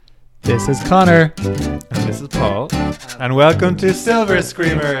This is Connor. And this is Paul. And welcome to Silver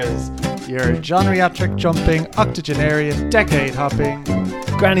Screamers, Your geriatric jumping, octogenarian, decade hopping,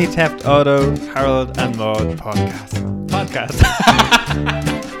 Granny Theft Auto, Harold and Maude podcast.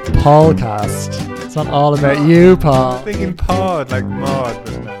 Paulcast. It's not all about you, Paul. I'm thinking pod like Maude,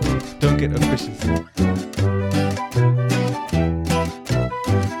 but no. Don't get officious.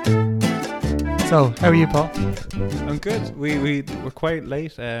 So, how are you, Paul? I'm good. We were quite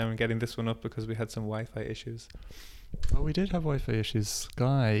late getting this one up because we had some Wi-Fi issues. Oh, we did have Wi-Fi issues.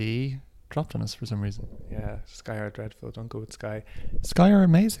 Sky dropped on us for some reason. Yeah, Sky are dreadful. Don't go with Sky. Sky are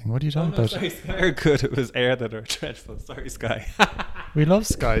amazing. What are you talking about? Sorry, Sky are good. It was Air that are dreadful. Sorry, Sky. We love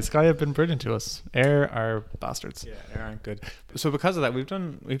Sky. Sky have been brilliant to us. Air are bastards. Yeah, Air aren't good. So because of that, we've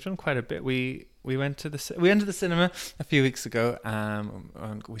done quite a bit. We went to the cinema a few weeks ago.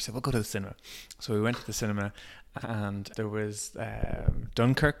 And we said we'll go to the cinema. So we went to the cinema, and there was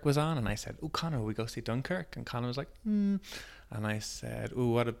Dunkirk was on, and I said, "Oh, Connor, will we go see Dunkirk?" And Connor was like, "Hmm." And I said, "Oh,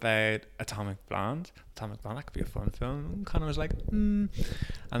 what about Atomic Blonde? Atomic Blonde, that could be a fun film." And Connor was like, "Hmm."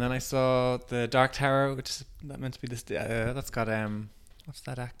 And then I saw The Dark Tower, which is meant to be this. That's got what's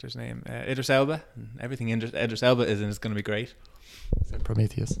that actor's name? Idris Elba. Everything Idris Elba is in is going to be great.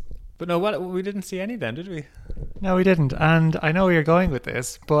 Prometheus. But no, we didn't see any then, did we? No, we didn't. And I know where you're going with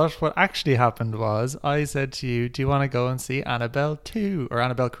this, but what actually happened was I said to you, "Do you want to go and see Annabelle 2 or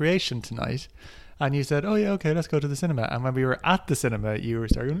Annabelle Creation tonight?" And you said, "Oh yeah, okay, let's go to the cinema." And when we were at the cinema, you were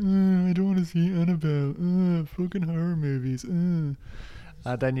starting, "I don't want to see Annabelle. Fucking horror movies. And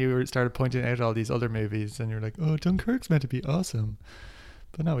then you started pointing out all these other movies, and you're like, "Oh, Dunkirk's meant to be awesome."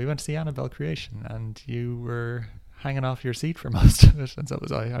 But no, we went to see Annabelle Creation, and you were hanging off your seat for most of it, and so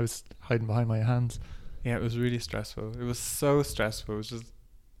was I. I was hiding behind my hands. Yeah, it was really stressful. It was so stressful. It was just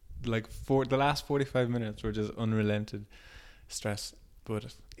like the last 45 minutes were just unrelented stress,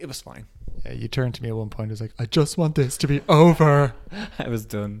 but it was fine. Yeah, you turned to me at one point. I was like, "I just want this to be over." I was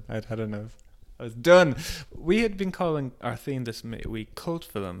done. I'd had enough. I was done. We had been calling our theme this week cult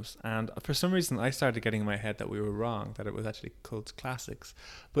films, and for some reason I started getting in my head that we were wrong, that it was actually cult classics.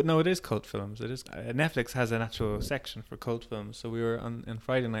 But no, it is cult films. It is. Netflix has an actual section for cult films. So we were on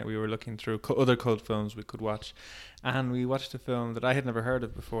Friday night. We were looking through other cult films we could watch, and we watched a film that I had never heard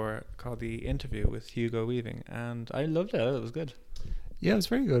of before called The Interview with Hugo Weaving, and I loved it. It was good. Yeah, it was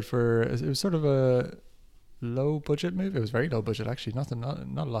very good it was sort of a low budget movie. It was very low budget actually. Not a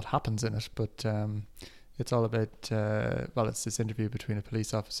lot happens in it, but it's all about it's this interview between a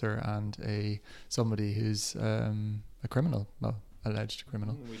police officer and somebody who's a criminal, alleged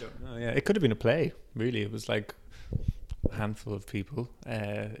criminal. We don't know. Yeah, it could have been a play. Really, it was like a handful of people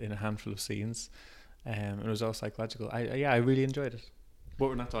in a handful of scenes. It was all psychological. I really enjoyed it. But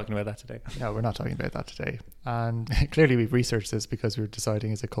we're not talking about that today. No, we're not talking about that today. And clearly we've researched this because we're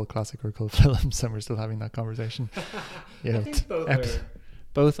deciding is it cult classic or cult films, and we're still having that conversation. I think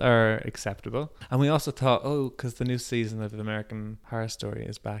both are acceptable. And we also thought, because the new season of American Horror Story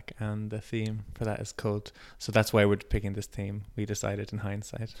is back, and the theme for that is cult. So that's why we're picking this theme. We decided in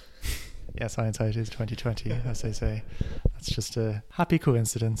hindsight. Yes, hindsight is 2020, as they say. That's just a happy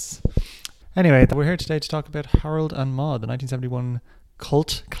coincidence. Anyway, we're here today to talk about Harold and Maude, the 1971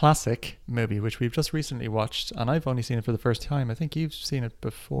 cult classic movie, which we've just recently watched, and I've only seen it for the first time. I think you've seen it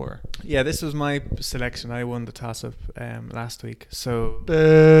before. Yeah, this was my selection. I won the toss-up last week. So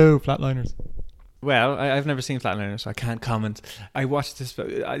boo, Flatliners. Well, I've never seen Flatliners, so I can't comment. I watched this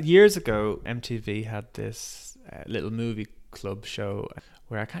years ago. MTV had this little movie club show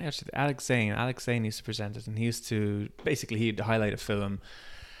where I can't actually. Alex Zane used to present it, and he'd highlight a film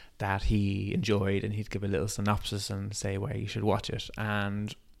that he enjoyed, and he'd give a little synopsis and say why you should watch it.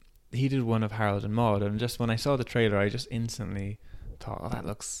 And he did one of Harold and Maude, and just when I saw the trailer, I just instantly thought, that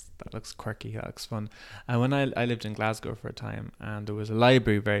looks quirky, that looks fun. And when I lived in Glasgow for a time, and there was a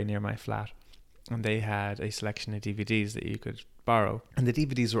library very near my flat, and they had a selection of DVDs that you could borrow, and the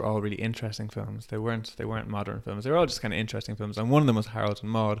DVDs were all really interesting films. They weren't modern films. They were all just kind of interesting films, and one of them was Harold and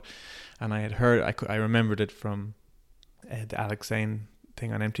Maude, and I remembered it from the Alex Zane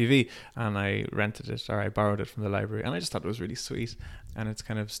thing on MTV, and I rented it, or I borrowed it from the library, and I just thought it was really sweet, and it's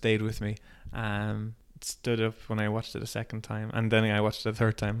kind of stayed with me. It stood up when I watched it a second time, and then I watched it a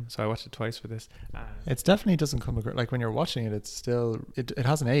third time, so I watched it twice for this. It definitely doesn't come across, like when you're watching it, it's still, it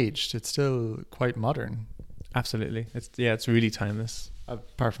hasn't aged. It's still quite modern. Absolutely. It's really timeless.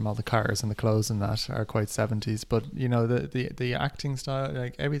 Apart from all the cars and the clothes and that are quite 70s, but you know, the acting style,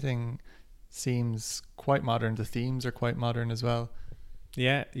 like everything seems quite modern. The themes are quite modern as well.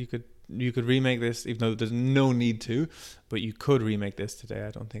 Yeah, you could remake this, even though there's no need to, but you could remake this today.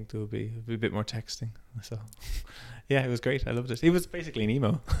 I don't think there would be a bit more texting. So Yeah, it was great. I loved it. He was basically an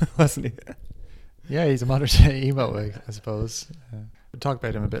emo, wasn't he? Yeah, he's a modern day emo, I suppose. We'll talk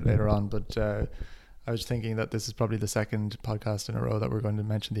about him a bit later on, but I was thinking that this is probably the second podcast in a row that we're going to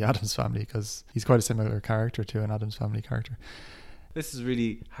mention the Addams Family, because he's quite a similar character to an Addams Family character. This is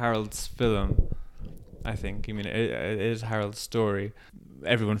really Harold's film, I think. I mean, it is Harold's story.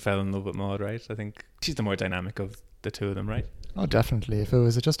 Everyone fell in love with Maud, right? I think she's the more dynamic of the two of them, right? Oh, definitely. If it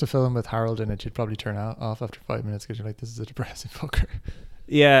was just a film with Harold in it, you'd probably turn off after 5 minutes because you're like, this is a depressing fucker.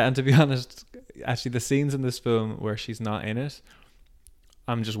 Yeah, and to be honest, actually, the scenes in this film where she's not in it,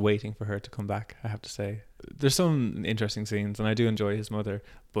 I'm just waiting for her to come back, I have to say. There's some interesting scenes, and I do enjoy his mother,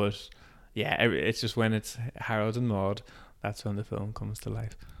 but yeah, it's just when it's Harold and Maud, that's when the film comes to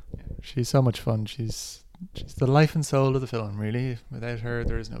life. She's so much fun. She's the life and soul of the film, really. Without her,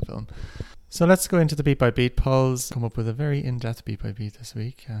 there is no film. So let's go into the beat by beat. Paul's come up with a very in-depth beat by beat this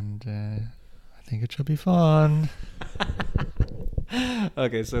week, and I think it should be fun.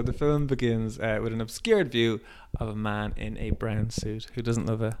 Okay, so the film begins with an obscured view of a man in a brown suit. Who doesn't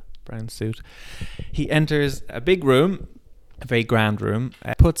love a brown suit? He enters a big room, a very grand room,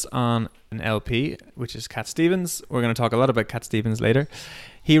 puts on an LP, which is Cat Stevens. We're going to talk a lot about Cat Stevens later.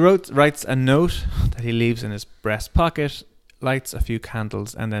 He writes a note that he leaves in his breast pocket, lights a few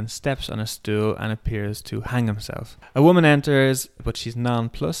candles, and then steps on a stool and appears to hang himself. A woman enters, but she's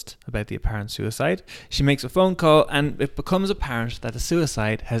nonplussed about the apparent suicide. She makes a phone call, and it becomes apparent that the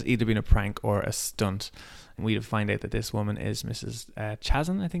suicide has either been a prank or a stunt. And we find out that this woman is Mrs.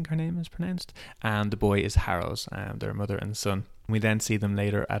 Chazin, I think her name is pronounced, and the boy is Harold, their mother and son. We then see them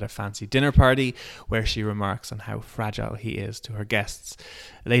later at a fancy dinner party where she remarks on how fragile he is to her guests.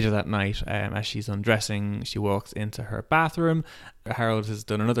 Later that night, as she's undressing, she walks into her bathroom. Harold has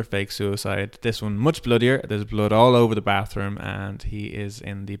done another fake suicide, this one much bloodier. There's blood all over the bathroom, and he is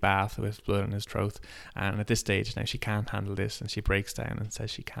in the bath with blood in his throat. And at this stage now she can't handle this, and she breaks down and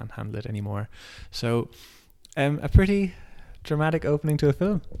says she can't handle it anymore. So a pretty dramatic opening to a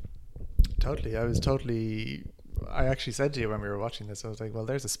film. Totally. I actually said to you when we were watching this, I was like, well,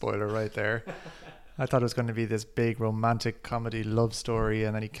 there's a spoiler right there. I thought it was going to be this big romantic comedy love story,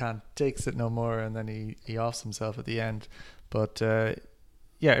 and then he can't takes it no more, and then he offs himself at the end. But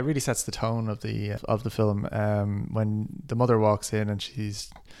yeah, it really sets the tone of the film. When the mother walks in and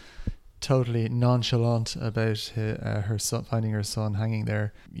she's totally nonchalant about her son, finding her son hanging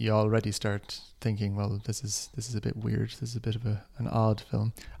there, you already start thinking, well, this is a bit weird. This is a bit of an odd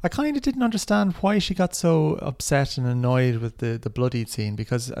film. I kind of didn't understand why she got so upset and annoyed with the bloodied scene,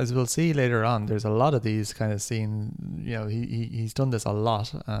 because as we'll see later on, there's a lot of these kind of scenes. You know, he's done this a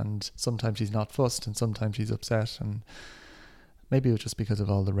lot, and sometimes he's not fussed and sometimes he's upset, and maybe it was just because of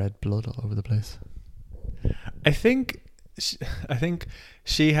all the red blood all over the place. I think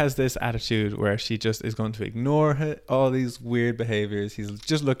she has this attitude where she just is going to ignore all these weird behaviors. He's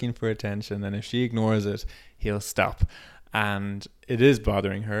just looking for attention, and if she ignores it, he'll stop. And it is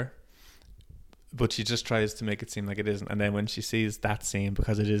bothering her, but she just tries to make it seem like it isn't. And then when she sees that scene,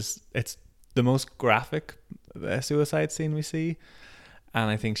 because it's the most graphic suicide scene we see, and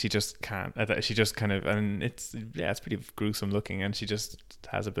I think she just can't. She just kind of, and it's pretty gruesome looking, and she just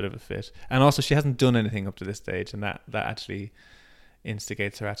has a bit of a fit. And also, she hasn't done anything up to this stage, and that actually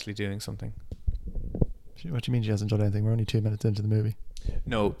instigates her actually doing something. What do you mean she hasn't done anything? We're only 2 minutes into the movie.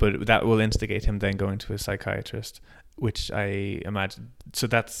 No, but that will instigate him then going to a psychiatrist, which I imagine. So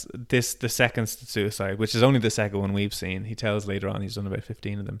that's the second suicide, which is only the second one we've seen. He tells later on he's done about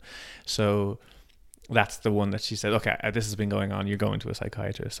 15 of them. So that's the one that she said, okay, this has been going on, you're going to a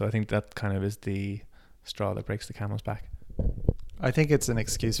psychiatrist. So I think that kind of is the straw that breaks the camel's back. I think it's an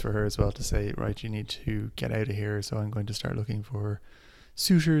excuse for her as well to say, right, you need to get out of here, so I'm going to start looking for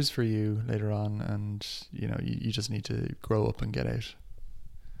suitors for you later on, and you know, you just need to grow up and get out.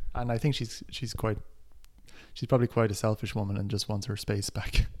 And I think she's probably quite a selfish woman and just wants her space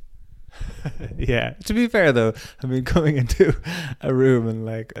back. Yeah, to be fair though, I mean, going into a room and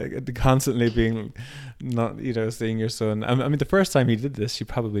like constantly being not, seeing your son, I mean the first time he did this, she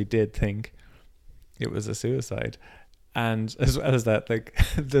probably did think it was a suicide. And as well as that, like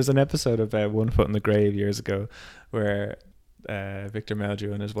there's an episode of One Foot in the Grave years ago where Victor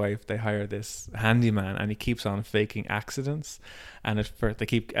Meldrew and his wife, they hire this handyman, and he keeps on faking accidents, and they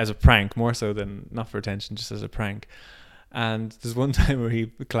keep as a prank, more so than not for attention, just as a prank. And there's one time where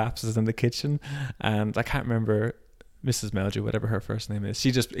he collapses in the kitchen, and I can't remember Mrs. Meldrew, whatever her first name is,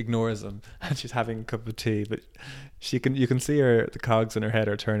 she just ignores him, and she's having a cup of tea, but you can see the cogs in her head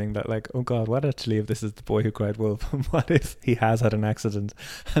are turning, that like, oh God, what actually if this is the boy who cried wolf? What if he has had an accident?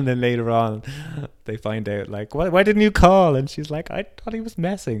 And then later on they find out like, why didn't you call? And she's like, I thought he was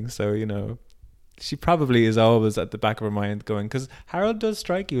messing. So she probably is always at the back of her mind going, because Harold does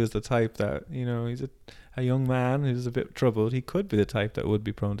strike you as the type that, you know, he's a young man who's a bit troubled. He could be the type that would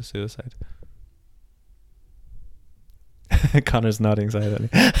be prone to suicide. Connor's nodding silently.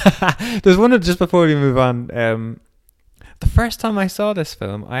 There's one just before we move on. The first time I saw this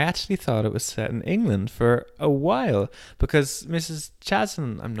film, I actually thought it was set in England for a while, because Mrs.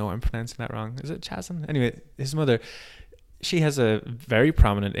 Chazin, I know I'm pronouncing that wrong. Is it Chazin? Anyway, his mother, she has a very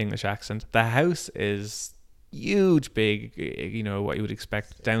prominent English accent. The house is huge, big, you know, what you would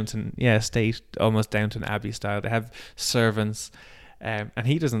expect, Downton, estate, almost Downton Abbey style. They have servants, and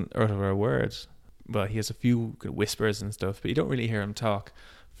he doesn't utter a word. Well, he has a few whispers and stuff, but you don't really hear him talk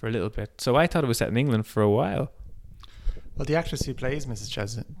for a little bit. So I thought it was set in England for a while. Well, the actress who plays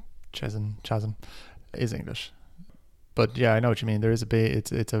Mrs. Chazin is English. But yeah, I know what you mean. There is a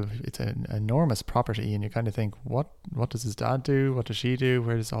bit. It's an enormous property, and you kind of think, what does his dad do? What does she do?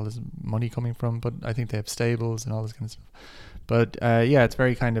 Where is all this money coming from? But I think they have stables and all this kind of stuff. But yeah, it's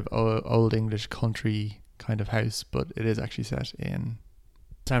very kind of old English country kind of house, but it is actually set in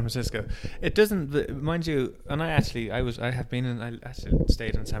San Francisco. It doesn't, mind you, and I actually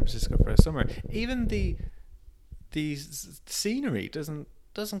stayed in San Francisco for a summer. Even the scenery doesn't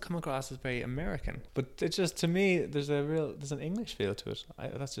come across as very American, but it's just, to me, there's an English feel to it.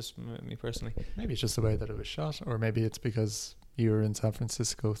 That's just me personally. Maybe it's just the way that it was shot, or maybe it's because you were in San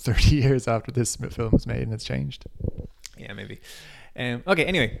Francisco 30 years after this film was made and it's changed. Yeah, maybe. Okay,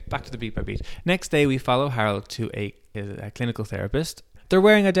 anyway, back to the beat by beat. Next day, we follow Harold to a clinical therapist. They're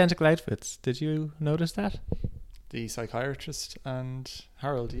wearing identical outfits. Did you notice that? The psychiatrist and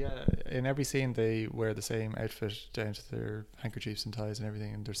Harold, yeah. In every scene, they wear the same outfit down to their handkerchiefs and ties and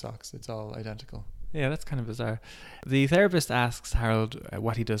everything, and their socks. It's all identical. Yeah, that's kind of bizarre. The therapist asks Harold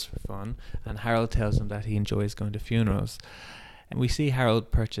what he does for fun, and Harold tells him that he enjoys going to funerals. And we see Harold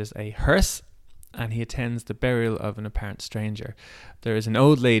purchase a hearse, and he attends the burial of an apparent stranger. There is an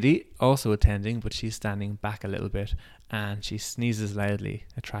old lady also attending, but she's standing back a little bit, and she sneezes loudly,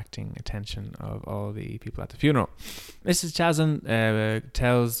 attracting attention of all the people at the funeral. Mrs. Chazin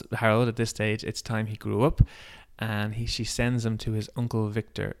tells Harold at this stage it's time he grew up, and she sends him to his uncle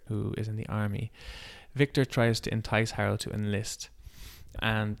Victor, who is in the army. Victor tries to entice Harold to enlist,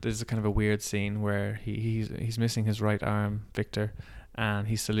 and there's a kind of a weird scene where he's missing his right arm, Victor, and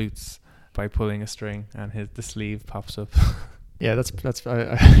he salutes by pulling a string, and the sleeve pops up. Yeah, that's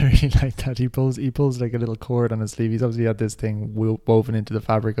I really like that. He pulls like a little cord on his sleeve. He's obviously had this thing woven into the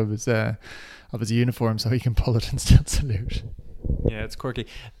fabric of his uniform, so he can pull it and still salute. Yeah, it's quirky.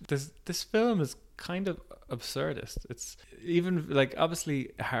 This film is kind of absurdist. It's even like,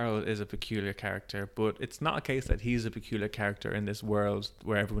 obviously Harold is a peculiar character, but it's not a case that he's a peculiar character in this world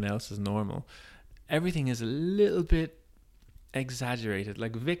where everyone else is normal. Everything is a little bit exaggerated.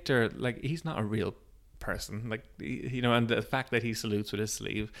 Like Victor, like he's not a real person, like, you know, and the fact that he salutes with his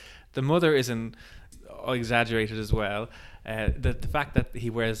sleeve. The mother isn't exaggerated as well. The fact that he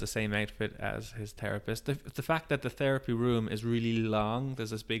wears the same outfit as his therapist. The fact that the therapy room is really long. There's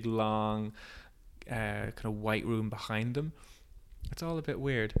this big long kind of white room behind them. It's all a bit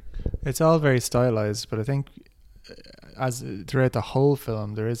weird. It's all very stylized, but I think as throughout the whole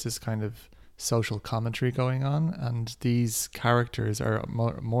film there is this kind of social commentary going on, and these characters are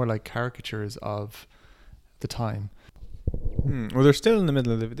more like caricatures of the time. Well, they're still in the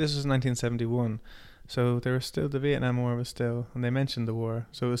middle of this was 1971, so they were still, the Vietnam War was still, and they mentioned the war,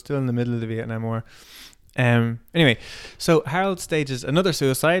 so it was still in the middle of the Vietnam War. Anyway, so Harold stages another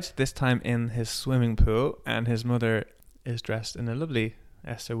suicide, this time in his swimming pool, and his mother is dressed in a lovely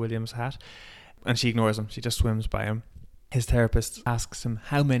Esther Williams hat, and she ignores him. She just swims by him. His therapist asks him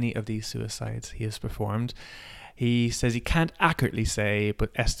how many of these suicides he has performed. He says he can't accurately say,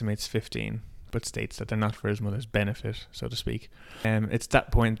 but estimates 15, but states that they're not for his mother's benefit, so to speak. It's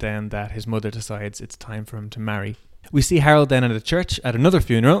that point then that his mother decides it's time for him to marry. We see Harold then at a church at another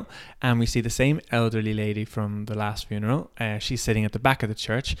funeral, and we see the same elderly lady from the last funeral. She's sitting at the back of the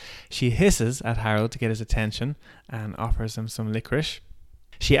church. She hisses at Harold to get his attention and offers him some licorice.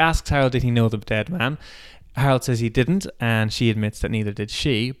 She asks Harold did he know the dead man. Harold says he didn't, and she admits that neither did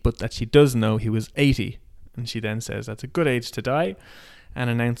she, but that she does know he was 80. And she then says that's a good age to die, and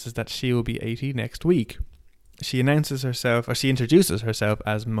announces that she will be 80 next week. She introduces herself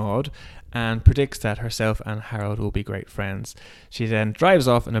as Maud, and predicts that herself and Harold will be great friends. She then drives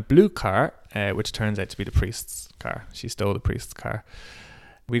off in a blue car, which turns out to be the priest's car. She stole the priest's car.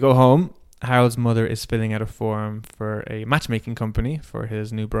 We go home. Harold's mother is filling out a form for a matchmaking company for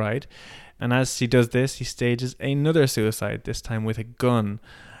his new bride. And as she does this, he stages another suicide, this time with a gun.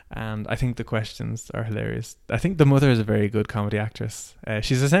 And I think the questions are hilarious. I think the mother is a very good comedy actress.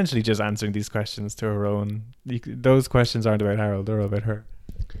 She's essentially just answering these questions to her own. Those questions aren't about Harold; they're all about her.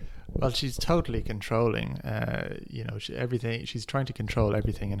 Well, she's totally controlling. Everything. She's trying to control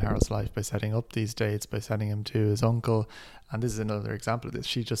everything in Harold's life by setting up these dates, by sending him to his uncle. And this is another example of this.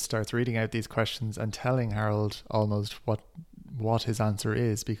 She just starts reading out these questions and telling Harold almost what his answer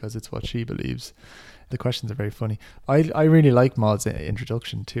is, because it's what she believes. The questions are very funny. I really like Maud's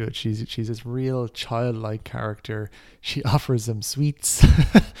introduction to it. She's this real childlike character. She offers him sweets,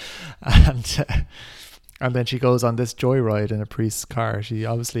 and then she goes on this joyride in a priest's car. She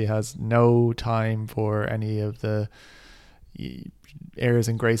obviously has no time for any of the airs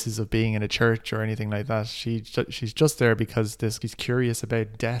and graces of being in a church or anything like that. She's just there because she's curious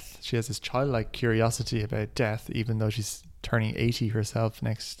about death. She has this childlike curiosity about death, even though she's turning 80 herself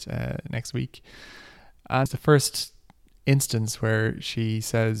next week. And it's the first instance where she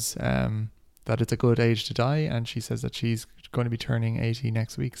says that it's a good age to die, and she says that she's going to be turning 80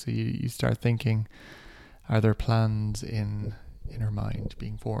 next week. So you start thinking, are there plans in her mind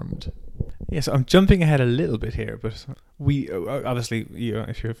being formed? Yes, I'm jumping ahead a little bit here, but we obviously,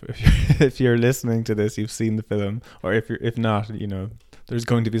 if you're listening to this, you've seen the film, or if not, there's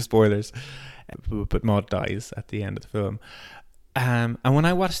going to be spoilers. But Maud dies at the end of the film, and when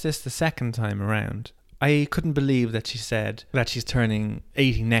I watched this the second time around, I couldn't believe that she said that she's turning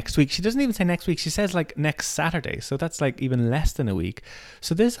 80 next week. She doesn't even say next week. She says like next Saturday. So that's like even less than a week.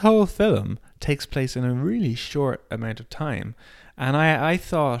 So this whole film takes place in a really short amount of time. And I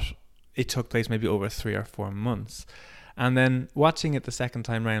thought it took place maybe over 3 or 4 months. And then watching it the second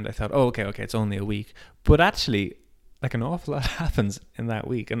time round, I thought, oh, okay, it's only a week. But actually, like an awful lot happens in that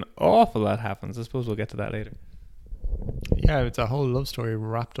week. An awful lot happens. I suppose we'll get to that later. Yeah, it's a whole love story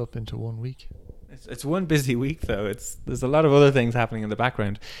wrapped up into 1 week. It's one busy week, though. There's a lot of other things happening in the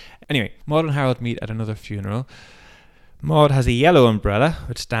background. Anyway, Maud and Harold meet at another funeral. Maud has a yellow umbrella,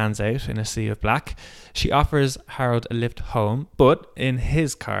 which stands out in a sea of black. She offers Harold a lift home, but in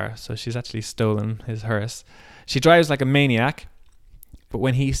his car, so she's actually stolen his hearse. She drives like a maniac, but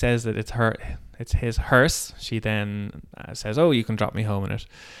when he says that it's his hearse, she then says, oh, you can drop me home in it.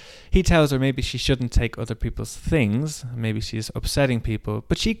 He tells her maybe she shouldn't take other people's things, maybe she's upsetting people,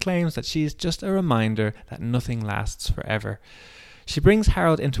 but she claims that she's just a reminder that nothing lasts forever. She brings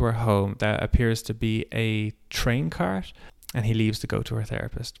Harold into her home that appears to be a train cart, and he leaves to go to her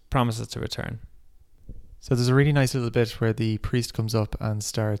therapist, promises to return. So there's a really nice little bit where the priest comes up and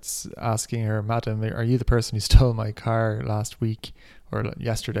starts asking her, Madam, are you the person who stole my car last week or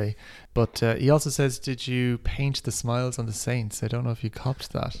yesterday? But he also says, did you paint the smiles on the saints? I don't know if you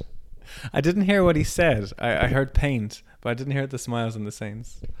copped that. I didn't hear what he said. I heard paint, but I didn't hear the smiles and the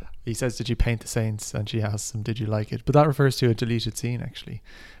saints. He says, did you paint the saints? And she asks him, did you like it? But that refers to a deleted scene, actually,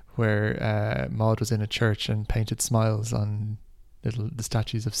 where Maud was in a church and painted smiles on the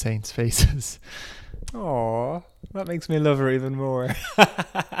statues of saints' faces. Aww, that makes me love her even more.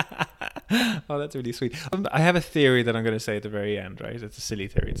 Oh, that's really sweet. I have a theory that I'm going to say at the very end, right? It's a silly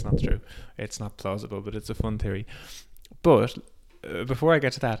theory. It's not true. It's not plausible, but it's a fun theory. But before I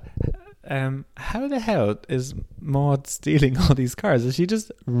get to that, how the hell is Maud stealing all these cars? Is she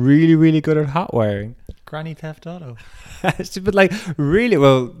just really, really good at hot wiring? Granny Theft Auto. But like, really,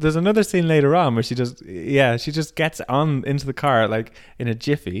 well, there's another scene later on where she just gets on into the car like in a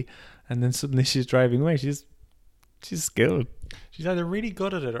jiffy, and then suddenly she's driving away. She's skilled. She's either really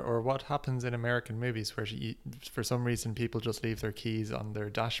good at it, or what happens in American movies where for some reason people just leave their keys on their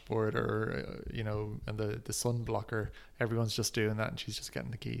dashboard, or and the sun blocker. Everyone's just doing that, and she's just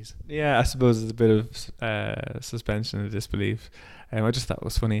getting the keys. Yeah, I suppose it's a bit of suspension of disbelief. I just thought it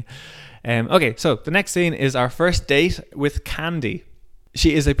was funny. Okay, so the next scene is our first date with Candy.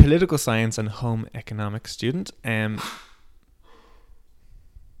 She is a political science and home economics student.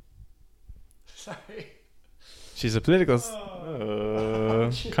 Sorry. She's a political...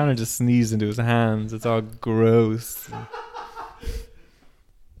 Connor just sneezed into his hands. It's all gross.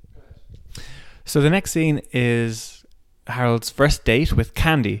 So the next scene is Harold's first date with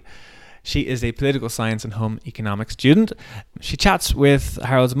Candy. She is a political science and home economics student. She chats with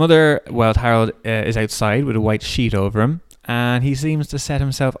Harold's mother while Harold is outside with a white sheet over him, and he seems to set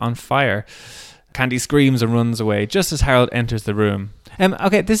himself on fire. Candy screams and runs away just as Harold enters the room.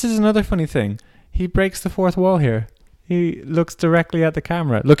 Okay, this is another funny thing. He breaks the fourth wall here. He looks directly at the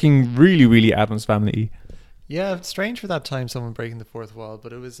camera, looking really, really Addams Family. Yeah, it's strange for that time, someone breaking the fourth wall,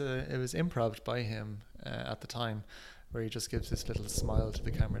 but it was improv by him at the time, where he just gives this little smile to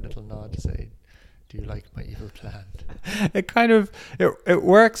the camera, little nod to say, "Do you like my evil plan?" It kind of it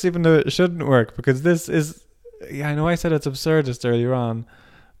works, even though it shouldn't work, because this is. Yeah, I know I said it's absurdist earlier on,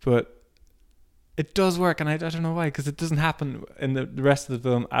 but it does work, and I don't know why, because it doesn't happen in the rest of the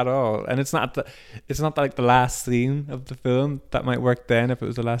film at all. And it's not like the last scene of the film that might work then if it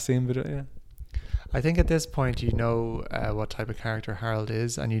was the last scene, but yeah. I think at this point you know what type of character Harold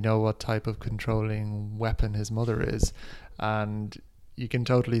is, and you know what type of controlling weapon his mother is, and you can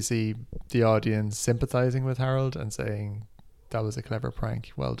totally see the audience sympathizing with Harold and saying, that was a clever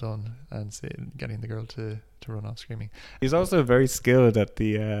prank, well done, and getting the girl to run off screaming. He's also very skilled at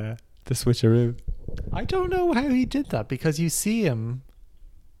the switcheroo. I don't know how he did that, because you see him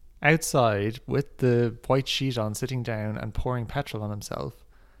outside with the white sheet on, sitting down and pouring petrol on himself,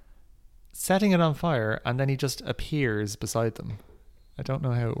 setting it on fire, and then he just appears beside them. I don't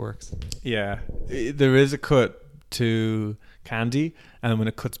know how it works. Yeah, there is a cut to Candy, and when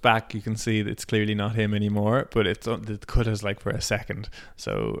it cuts back you can see that it's clearly not him anymore, but the cut is like for a second.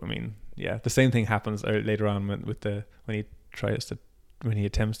 So I mean, yeah, the same thing happens later on when he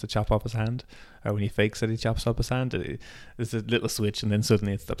attempts to chop off his hand, or when he fakes that he chops off his hand. There's a little switch, and then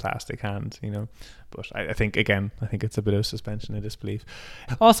suddenly it's the plastic hand, you know. But I think it's a bit of suspension of disbelief.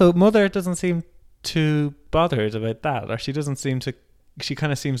 Also, Mother doesn't seem too bothered about that, or she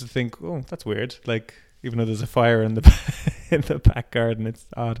kind of seems to think, oh, that's weird, like, even though there's a fire in the back garden, it's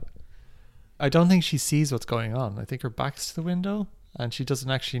odd. I don't think she sees what's going on. I think her back's to the window, and she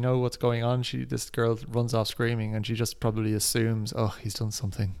doesn't actually know what's going on. This girl runs off screaming, and she just probably assumes, oh, he's done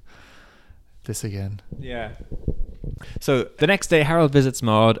something. This again. Yeah. So the next day, Harold visits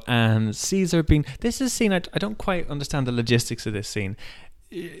Maud and sees her being... This is a scene, I don't quite understand the logistics of this scene.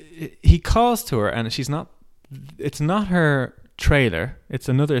 He calls to her, and it's not her trailer. It's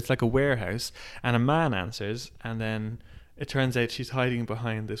like a warehouse, and a man answers, and then it turns out she's hiding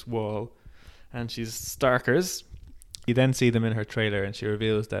behind this wall, and she's Starkers. You then see them in her trailer, and she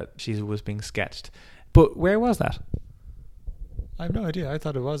reveals that she was being sketched. But where was that? I have no idea. I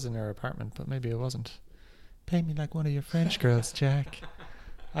thought it was in her apartment, but maybe it wasn't. Paint me like one of your French girls, Jack.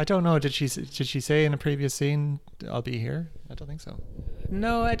 I don't know. Did she say in a previous scene, "I'll be here"? I don't think so.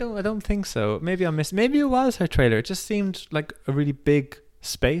 No, I don't think so. Maybe I missed. Maybe it was her trailer. It just seemed like a really big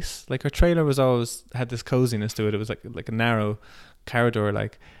space. Like her trailer was always had this coziness to it. It was like a narrow corridor,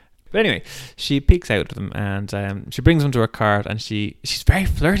 like. But anyway, she peeks out at them, and she brings him to her cart, and she's very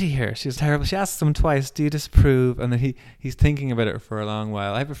flirty here. She's terrible. She asks him twice, "Do you disapprove?" And then he's thinking about it for a long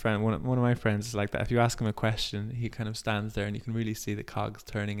while. I have a friend, one of my friends is like that. If you ask him a question, he kind of stands there, and you can really see the cogs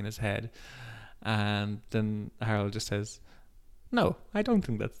turning in his head. And then Harold just says, "No, I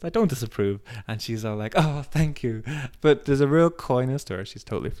don't disapprove." And she's all like, "Oh, thank you." But there's a real coyness to her. She's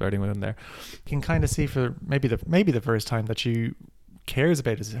totally flirting with him there. You can kind of see for maybe the first time that she cares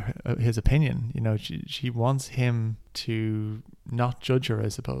about his opinion. You know, she wants him to not judge her, I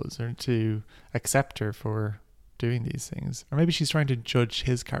suppose, or to accept her for doing these things. Or maybe she's trying to judge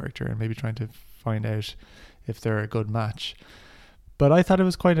his character and maybe trying to find out if they're a good match. But I thought it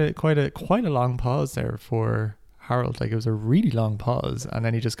was quite a long pause there for Harold. Like, it was a really long pause, and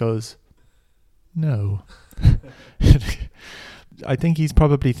then he just goes, "No." I think he's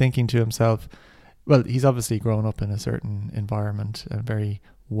probably thinking to himself, well, he's obviously grown up in a certain environment, a very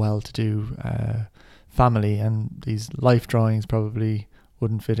well-to-do family, and these life drawings probably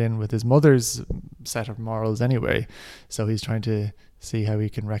wouldn't fit in with his mother's set of morals anyway. So he's trying to see how he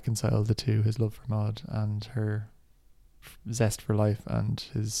can reconcile the two, his love for Maud and her zest for life and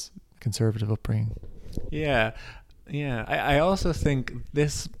his conservative upbringing. Yeah. I also think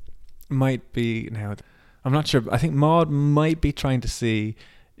this might be... Now, I'm not sure, but I think Maud might be trying to see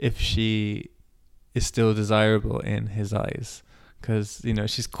if she is still desirable in his eyes, because, you know,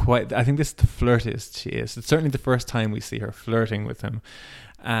 she's quite... I think this is the flirtiest she is. It's certainly the first time we see her flirting with him,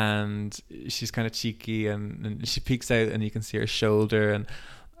 and she's kind of cheeky, and she peeks out and you can see her shoulder,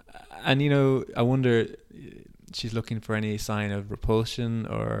 and you know, I wonder, she's looking for any sign of repulsion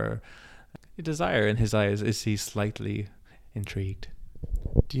or desire in his eyes. Is he slightly intrigued?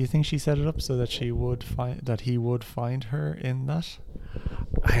 Do you think she set it up so that he would find her in that?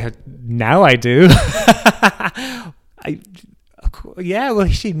 Now I do. Yeah, well,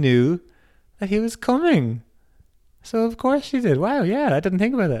 she knew that he was coming, so of course she did. Wow, yeah, I didn't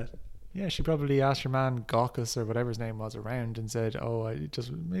think about that. Yeah, she probably asked her man Gaucus or whatever his name was around and said, "Oh,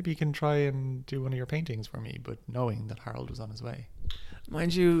 maybe you can try and do one of your paintings for me," but knowing that Harold was on his way.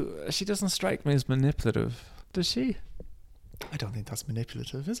 Mind you, she doesn't strike me as manipulative, does she? I don't think that's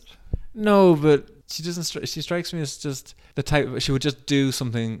manipulative, is it? No, but she doesn't. She strikes me as just the type. She would just do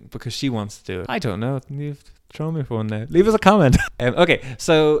something because she wants to do it. I don't know. You've thrown me for one now. Leave us a comment. Okay,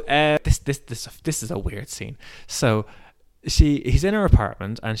 so this is a weird scene. So he's in her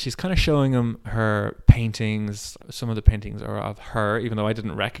apartment and she's kind of showing him her paintings. Some of the paintings are of her, even though I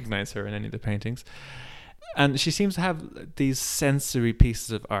didn't recognize her in any of the paintings. And she seems to have these sensory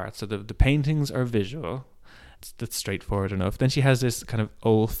pieces of art. So the paintings are visual. That's straightforward enough. Then she has this kind of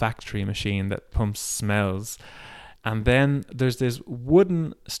olfactory machine that pumps smells. And then there's this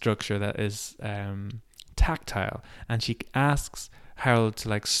wooden structure that is tactile. And she asks Harold to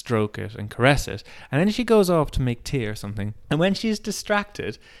like stroke it and caress it. And then she goes off to make tea or something. And when she's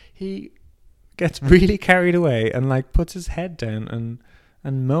distracted, he gets really carried away and like puts his head down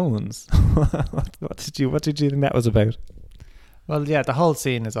and moans. What did you think that was about? Well, yeah, the whole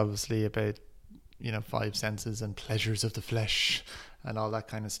scene is obviously about, five senses and pleasures of the flesh and all that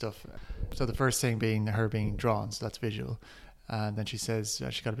kind of stuff. So the first thing being her being drawn, so that's visual. And then she says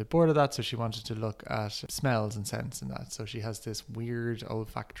she got a bit bored of that, so she wanted to look at smells and scents and that. So she has this weird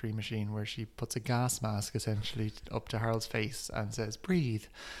olfactory machine where she puts a gas mask essentially up to Harold's face and says, "Breathe."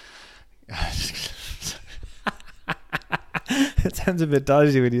 It sounds a bit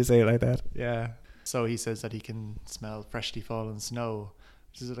dodgy when you say it like that. Yeah. So he says that he can smell freshly fallen snow,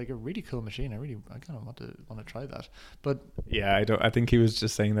 which is like a really cool machine. I kind of want to try that. But yeah, I think he was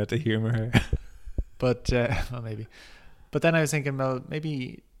just saying that to humor her. But well, maybe. But then I was thinking, well,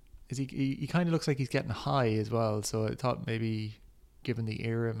 maybe he kind of looks like he's getting high as well. So I thought maybe, given the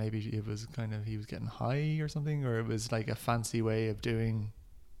era, maybe it was kind of he was getting high or something, or it was like a fancy way of doing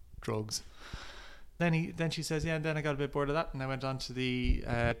drugs. Then she says, yeah, and then I got a bit bored of that and I went on to the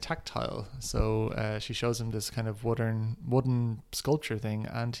tactile. So she shows him this kind of wooden sculpture thing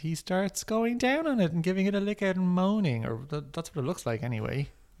and he starts going down on it and giving it a lick out and moaning, or that's what it looks like anyway,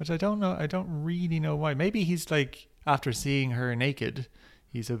 which I don't know. I don't really know why. Maybe he's like, after seeing her naked,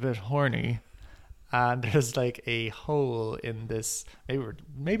 he's a bit horny and there's like a hole in this.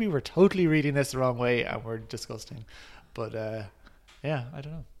 Maybe we're totally reading this the wrong way and we're disgusting. But yeah, I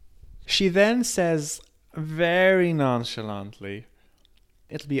don't know. She then says very nonchalantly,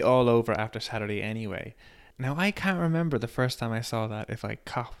 "It'll be all over after Saturday anyway." Now, I can't remember the first time I saw that if I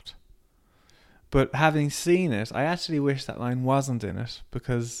copped. But having seen it, I actually wish that line wasn't in it,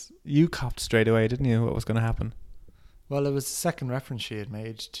 because you copped straight away, didn't you, what was going to happen? Well, it was the second reference she had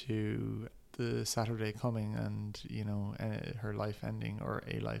made to the Saturday coming and, her life ending or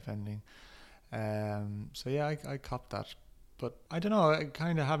a life ending. So yeah, I copped that. But I don't know,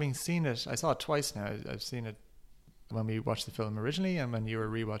 kind of having seen it, I saw it twice now. I've seen it when we watched the film originally and when you were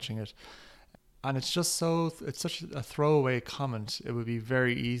rewatching it. And it's just it's such a throwaway comment. It would be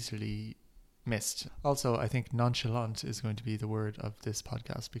very easily missed. Also, I think nonchalant is going to be the word of this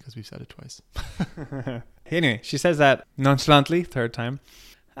podcast because we've said it twice. Anyway, she says that nonchalantly, third time.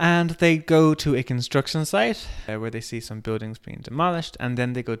 And they go to a construction site where they see some buildings being demolished. And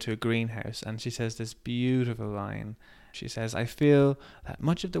then they go to a greenhouse. And she says this beautiful line. She says, "I feel that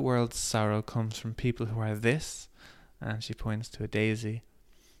much of the world's sorrow comes from people who are this," and she points to a daisy,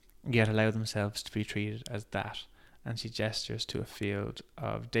 "yet allow themselves to be treated as that." And she gestures to a field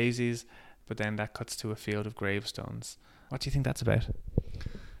of daisies, but then that cuts to a field of gravestones. What do you think that's about?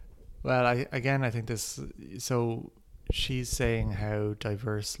 Well, I think this, so she's saying how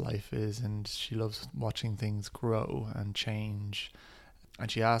diverse life is and she loves watching things grow and change. And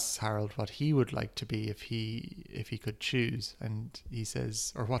she asks Harold what he would like to be if he could choose. And he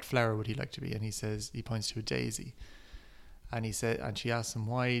says, or what flower would he like to be? And he points to a daisy. And she asks him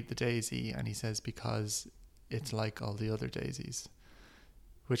why the daisy? And he says, because it's like all the other daisies.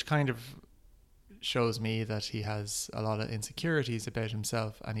 Which kind of shows me that he has a lot of insecurities about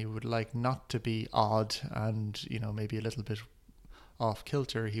himself and he would like not to be odd and, maybe a little bit off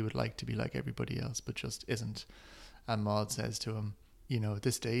kilter. He would like to be like everybody else, but just isn't. And Maud says to him,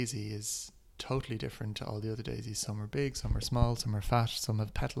 this daisy is totally different to all the other daisies. Some are big, some are small, some are fat, some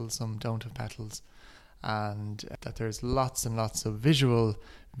have petals, some don't have petals. And that there's lots and lots of visual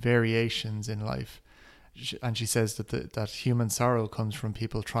variations in life. And she says that human sorrow comes from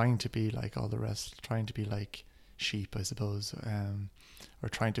people trying to be like all the rest, trying to be like sheep, I suppose, or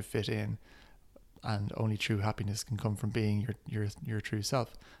trying to fit in. And only true happiness can come from being your true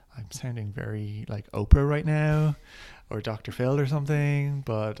self. I'm sounding very like Oprah right now, or Dr. Phil or something,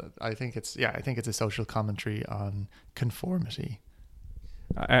 but I think it's a social commentary on conformity.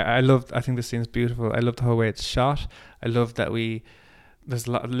 I think this scene's beautiful. I love the whole way it's shot. I love that there's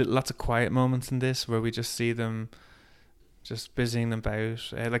lots of quiet moments in this where we just see them just busying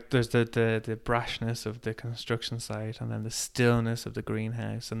about. Like there's the brashness of the construction site, and then the stillness of the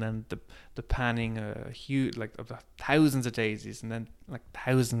greenhouse, and then the panning, huge, like of the thousands of daisies, and then like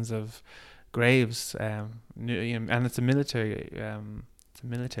thousands of graves. And it's a military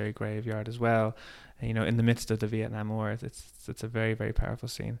graveyard as well. in the midst of the Vietnam War. It's a very, very powerful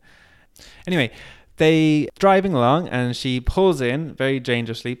scene. Anyway, they driving along, and she pulls in very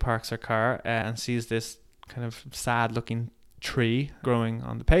dangerously, parks her car, and sees this kind of sad-looking tree growing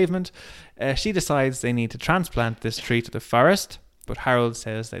on the pavement. She decides they need to transplant this tree to the forest, but Harold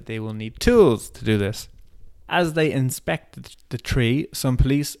says that they will need tools to do this. As they inspect the tree, some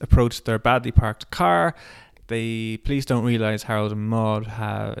police approach their badly parked car. The police don't realise Harold and Maud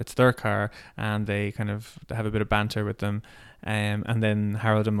it's their car, and they kind of have a bit of banter with them. And then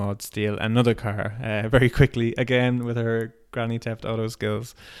Harold and Maud steal another car very quickly, again with her Granny Theft Auto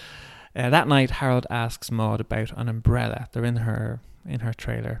skills. That night, Harold asks Maud about an umbrella. They're in her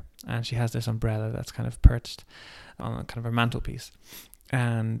trailer, and she has this umbrella that's kind of perched on kind of her mantelpiece.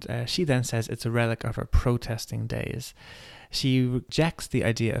 And she then says it's a relic of her protesting days. She rejects the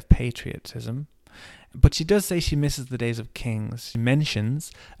idea of patriotism, but she does say she misses the days of kings. She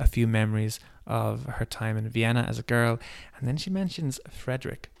mentions a few memories of her time in Vienna as a girl, and then she mentions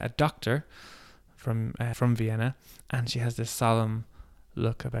Frederick, a doctor from Vienna, and she has this solemn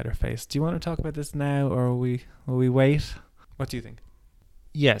look about her face. Do you want to talk about this now, or will we wait? What do you think?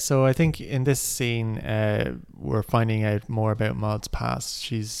 Yeah, so I think in this scene, we're finding out more about Maud's past.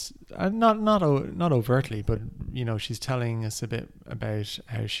 She's not overtly, but she's telling us a bit about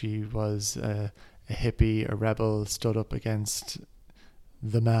how she was a hippie, a rebel, stood up against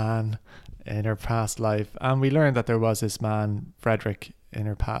the man in her past life, and we learned that there was this man, Frederick, in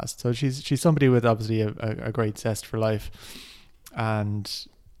her past. So she's somebody with obviously a great zest for life, and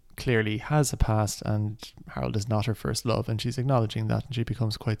clearly has a past, and Harold is not her first love, and she's acknowledging that, and she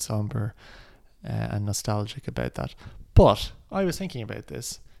becomes quite somber and nostalgic about that. But I was thinking about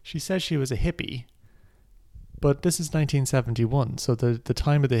this. She says she was a hippie, but this is 1971, so the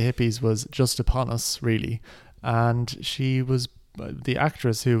time of the hippies was just upon us, really. And she was the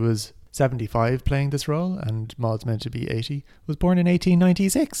actress who was 75 playing this role, and Maud's meant to be 80, was born in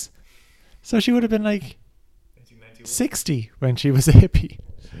 1896. So she would have been like 60 when she was a hippie.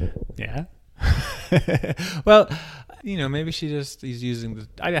 Yeah. Well, maybe she just is using the...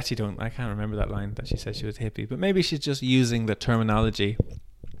 I can't remember that line that she said she was hippie, but maybe she's just using the terminology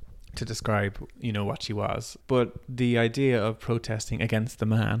to describe, what she was. But the idea of protesting against the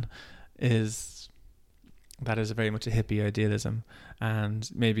man is very much a hippie idealism, and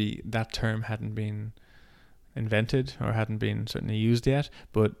maybe that term hadn't been invented or hadn't been certainly used yet,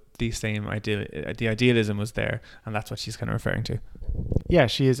 but the idealism was there, and that's what she's kind of referring to. Yeah,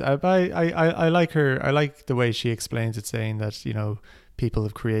 she is. I like her. I like the way she explains it, saying that people are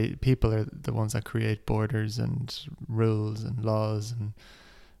the ones that create borders and rules and laws, and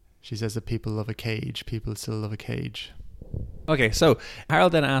she says that people still love a cage. Okay, so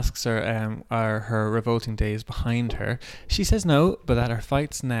Harold then asks her, are her revolting days behind her? She says no, but that her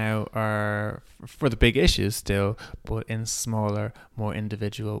fights now are for the big issues still, but in smaller, more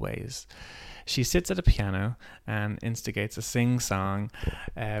individual ways. She sits at a piano and instigates a sing-song,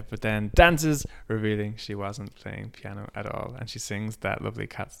 but then dances, revealing she wasn't playing piano at all, and she sings that lovely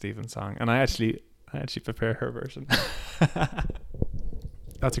Cat Stevens song. And I actually prepare her version.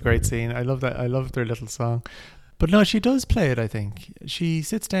 That's a great scene. I love that. I love their little song. But no, she does play it, I think. She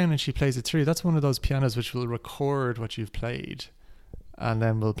sits down and she plays it through. That's one of those pianos which will record what you've played and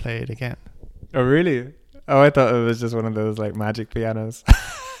then we'll play it again. Oh, really? Oh, I thought it was just one of those like magic pianos.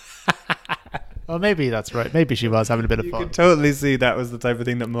 Well, maybe that's right. Maybe she was having a bit of fun. You could totally see that was the type of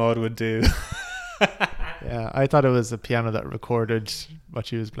thing that Maud would do. Yeah, I thought it was a piano that recorded what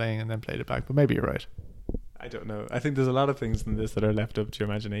she was playing and then played it back. But maybe you're right. I don't know. I think there's a lot of things in this that are left up to your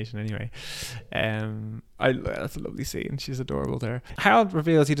imagination anyway. That's a lovely scene. She's adorable there. Harold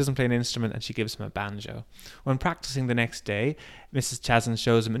reveals he doesn't play an instrument, and she gives him a banjo. When practicing the next day, Mrs. Chazin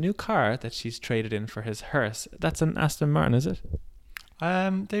shows him a new car that she's traded in for his hearse. That's an Aston Martin, is it?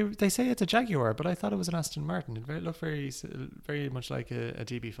 They say it's a Jaguar, but I thought it was an Aston Martin. It looked very much like a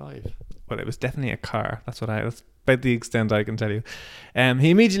DB5. Well, it was definitely a car. That's about the extent I can tell you.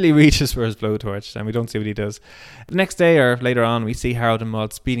 He immediately reaches for his blowtorch, and we don't see what he does. The next day, or later on, we see Harold and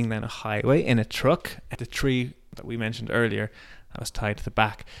Maud speeding down a highway in a truck at the tree that we mentioned earlier that was tied to the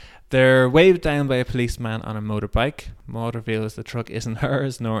back. They're waved down by a policeman on a motorbike. Maud reveals the truck isn't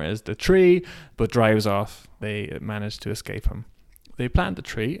hers, nor is the tree, but drives off. They manage to escape him. They plant the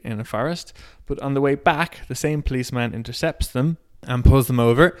tree in a forest, but on the way back, the same policeman intercepts them and pulls them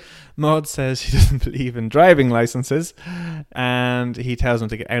over. Maud says she doesn't believe in driving licenses, and he tells them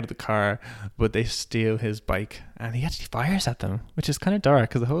to get out of the car, but they steal his bike, and he actually fires at them, which is kind of dark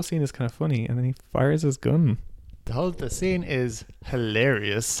because the whole scene is kind of funny, and then he fires his gun. the scene is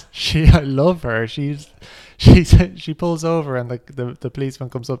hilarious. I love her. She pulls over and the policeman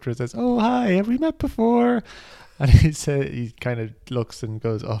comes up to her and says, "Oh, hi, have we met before?" And he kind of looks and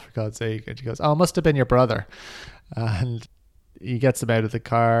goes, "Oh, for God's sake!" And she goes, "Oh, it must have been your brother." And he gets him out of the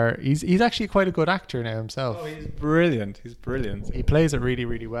car. He's actually quite a good actor now himself. Oh, he's brilliant. He's brilliant. He plays it really,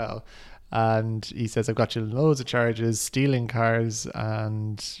 really well. And he says, "I've got you loads of charges, stealing cars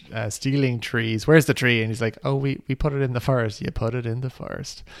and stealing trees. Where's the tree?" And he's like, "Oh, we put it in the forest." "You put it in the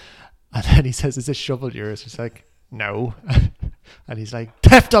forest." And then he says, "Is this shovel yours?" She's like, "No." And he's like,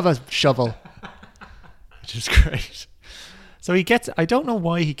 "Theft of a shovel." Which is great. So I don't know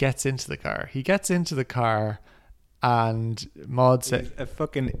why he gets into the car. He gets into the car and Maud said, He's a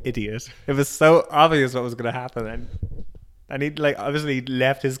fucking idiot. It was so obvious what was going to happen. And he'd like obviously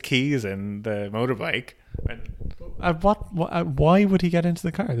left his keys in the motorbike. why would he get into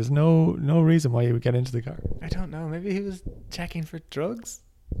the car? There's no reason why he would get into the car. I don't know. Maybe he was checking for drugs.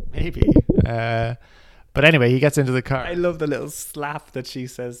 Maybe. But anyway, he gets into the car. I love the little slap that she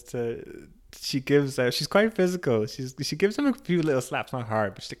says to. She gives. She's quite physical. She gives him a few little slaps, not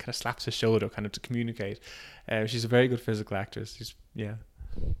hard, but she kind of slaps his shoulder, kind of to communicate. She's a very good physical actress.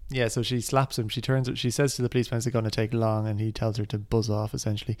 Yeah, so she slaps him. She says to the policeman, "Is it going to take long?" And he tells her to buzz off,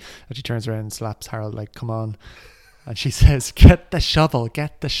 essentially. And she turns around and slaps Harold, like, "Come on." And she says, "Get the shovel,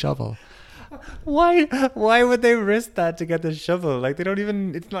 get the shovel." Why would they risk that to get the shovel? Like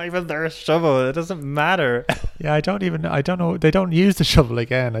it's not even their shovel. It doesn't matter. Yeah, I don't know. They don't use the shovel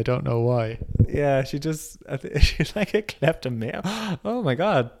again. I don't know why. Yeah, she's like a kleptomaniac. Oh my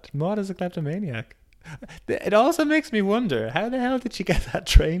God, Maud is a kleptomaniac. It also makes me wonder, how the hell did she get that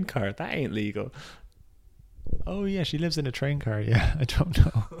train car? That ain't legal. Oh yeah, she lives in a train car. Yeah, I don't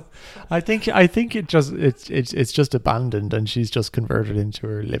know. I think it's just abandoned and she's just converted into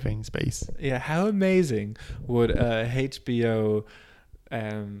her living space. Yeah, how amazing would a HBO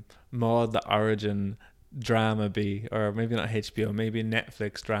Maud the Origin drama be, or maybe not HBO, maybe a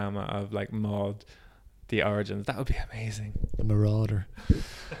Netflix drama of like Maud the Origins? That would be amazing. The Marauder.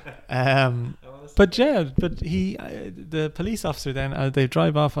 But the police officer then, they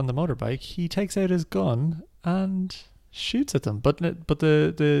drive off on the motorbike. He takes out his gun and shoots at them, but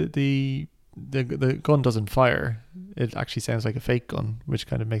the gun doesn't fire. It actually sounds like a fake gun, which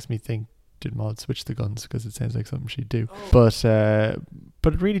kind of makes me think, did Maud switch the guns, because it sounds like something she'd do. But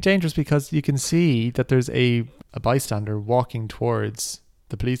really dangerous, because you can see that there's a bystander walking towards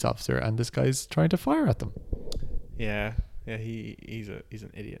the police officer, and this guy's trying to fire at them. Yeah, he's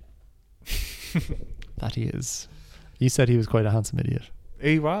an idiot. That he is. You said he was quite a handsome idiot.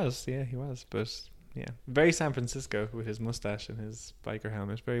 He was, but yeah, very San Francisco with his mustache and his biker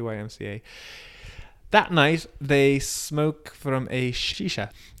helmet, very YMCA. That night, they smoke from a shisha,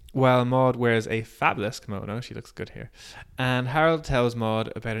 while Maud wears a fabulous kimono. She looks good here. And Harold tells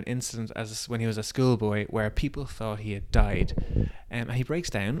Maud about an incident when he was a schoolboy where people thought he had died. And he breaks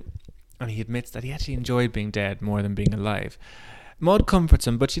down and he admits that he actually enjoyed being dead more than being alive. Maud comforts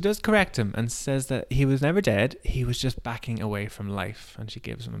him, but she does correct him and says that he was never dead, he was just backing away from life. And she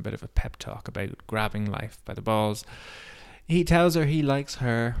gives him a bit of a pep talk about grabbing life by the balls. He tells her he likes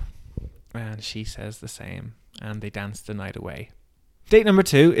her, and she says the same, and they dance the night away. Date number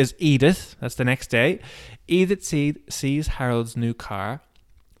 2 is Edith. That's the next day. Edith sees Harold's new car,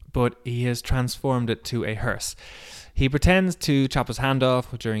 but he has transformed it to a hearse. He pretends to chop his hand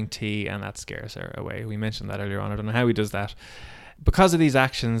off during tea, and that scares her away. We mentioned that earlier on. I don't know how he does that. Because of these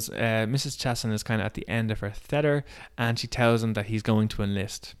actions, Mrs. Chasson is kind of at the end of her tether, and she tells him that he's going to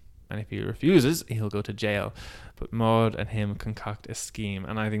enlist. And if he refuses, he'll go to jail. But Maud and him concoct a scheme,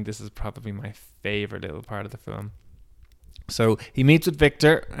 and I think this is probably my favourite little part of the film. So he meets with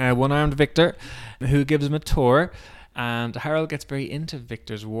Victor, one-armed Victor, who gives him a tour, and Harold gets very into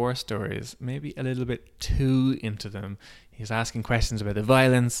Victor's war stories, maybe a little bit too into them. He's asking questions about the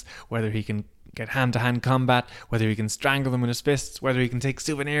violence, whether he can get hand-to-hand combat, whether he can strangle them with his fists, whether he can take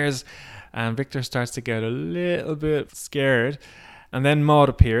souvenirs, and Victor starts to get a little bit scared. And then Maud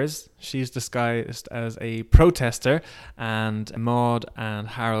appears. She's disguised as a protester, and Maud and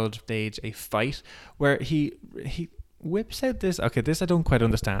Harold stage a fight where he whips out this. Okay, this I don't quite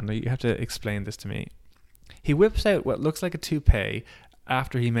understand. You have to explain this to me. He whips out what looks like a toupee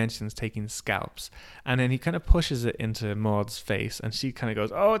after he mentions taking scalps, and then he kind of pushes it into Maud's face, and she kind of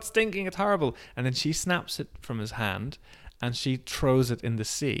goes, "Oh, it's stinking, it's horrible," and then she snaps it from his hand and she throws it in the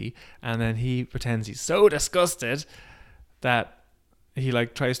sea, and then he pretends he's so disgusted that he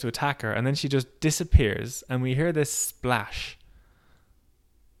like tries to attack her, and then she just disappears, and we hear this splash.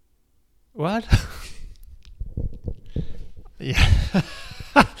 What? Yeah.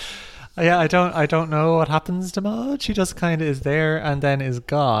 Yeah, I don't know what happens to Maud. She just kind of is there and then is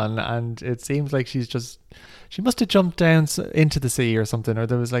gone, and it seems like she must have jumped down into the sea or something, or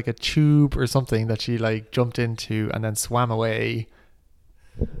there was like a tube or something that she like jumped into and then swam away.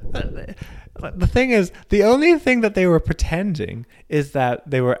 The thing is, the only thing that they were pretending is that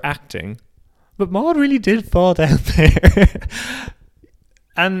they were acting, but Maud really did fall down there.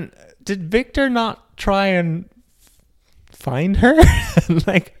 And did Victor not try and find her?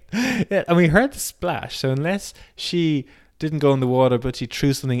 Like, and we heard the splash, so unless she didn't go in the water but she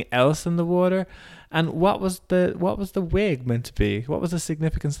threw something else in the water. And what was the wig meant to be? What was the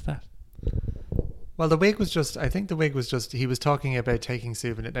significance of that? Well, the wig was just, I think the wig was just, he was talking about taking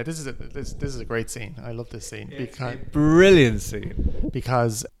souvenirs. Now, this is a great scene. I love this scene. Because, a brilliant scene.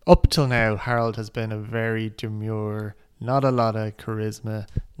 Because up till now, Harold has been a very demure, not a lot of charisma,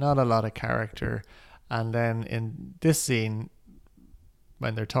 not a lot of character. And then in this scene,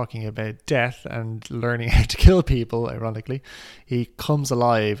 when they're talking about death and learning how to kill people, ironically, he comes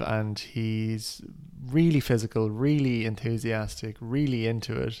alive and he's really physical, really enthusiastic, really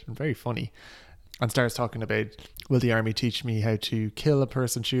into it, and very funny. And starts talking about, will the army teach me how to kill a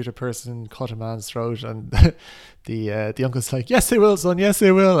person, shoot a person, cut a man's throat? And the uncle's like, yes, they will, son, yes,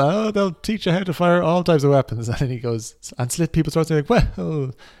 they will. Oh, they'll teach you how to fire all types of weapons. And then he goes, and slit people's throats. They're like,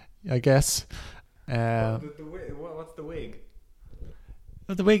 well, I guess. What's the wig?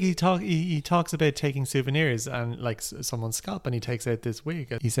 The wig, he talks about taking souvenirs and like someone's scalp, and he takes out this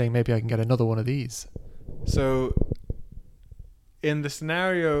wig. He's saying, maybe I can get another one of these. So in the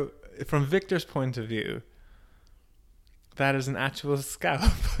scenario, from Victor's point of view, that is an actual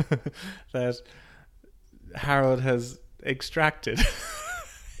scalp that Harold has extracted.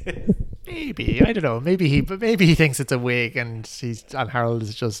 Maybe, I don't know. Maybe he thinks it's a wig, and Harold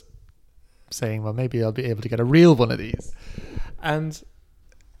is just saying, well, maybe I'll be able to get a real one of these. And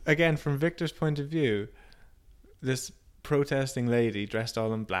again, from Victor's point of view, this protesting lady dressed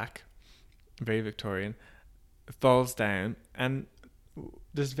all in black, very Victorian, falls down, and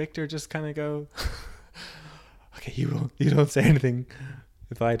does Victor just kind of go, okay, you don't say anything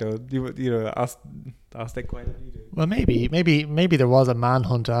if I don't, I'll stay quiet if you do. Well, maybe there was a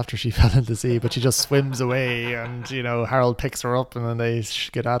manhunt after she fell into the sea, but she just swims away, and Harold picks her up, and then they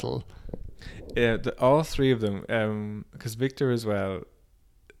skedaddle. Yeah, all three of them, because Victor as well,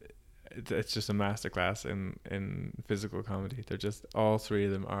 it's just a masterclass in physical comedy. They're just, all three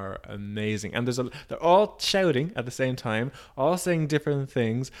of them are amazing, and they're all shouting at the same time, all saying different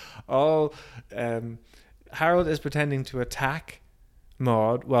things. All Harold is pretending to attack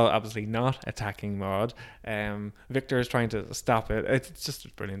Maud, well, obviously not attacking Maud. Victor is trying to stop it. It's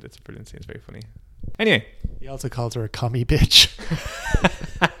just brilliant. It's a brilliant scene. It's very funny. Anyway, he also calls her a commie bitch.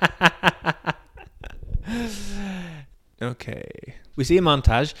 Okay, we see a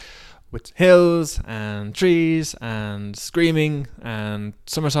montage with hills and trees and screaming and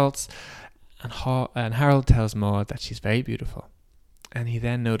somersaults, and Harold tells Maud that she's very beautiful, and he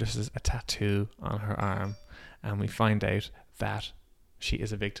then notices a tattoo on her arm, and we find out that she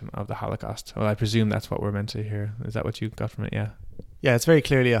is a victim of the Holocaust. Well, I presume that's what we're meant to hear. Is that what you got from it? Yeah, it's very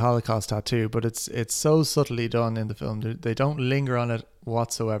clearly a Holocaust tattoo, but it's so subtly done in the film. They don't linger on it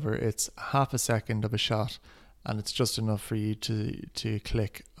whatsoever. It's half a second of a shot, and it's just enough for you to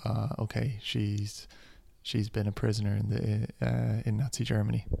click. Okay, she's been a prisoner in Nazi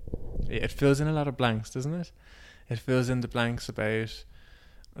Germany. It fills in a lot of blanks, doesn't it? It fills in the blanks about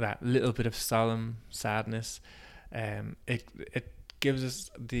that little bit of solemn sadness. It gives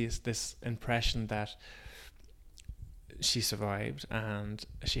us this impression that she survived, and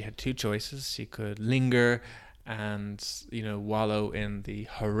she had two choices. She could linger and wallow in the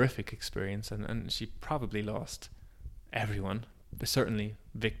horrific experience, and she probably lost everyone, but certainly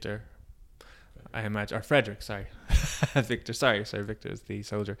Victor, I imagine, or Frederick, sorry. Victor is the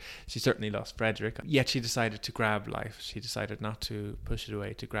soldier. She certainly lost Frederick, yet she decided to grab life. She decided not to push it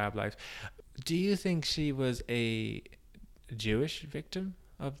away, to grab life. Do you think she was a Jewish victim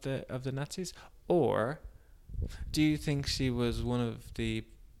of the Nazis, or do you think she was one of the...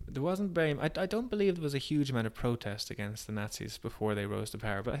 There wasn't very... I don't believe there was a huge amount of protest against the Nazis before they rose to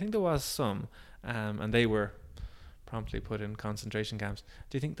power, but I think there was some, and they were promptly put in concentration camps.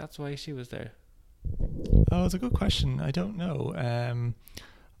 Do you think that's why she was there? Oh, it's a good question. I don't know.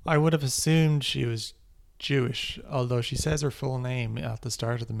 I would have assumed she was Jewish, although she says her full name at the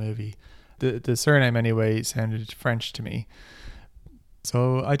start of the movie. The surname anyway sounded French to me.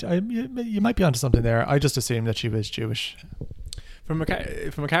 So you might be onto something there. I just assumed that she was Jewish. From a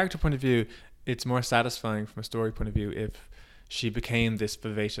character point of view, it's more satisfying from a story point of view if she became this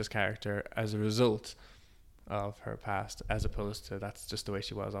vivacious character as a result of her past, as opposed to that's just the way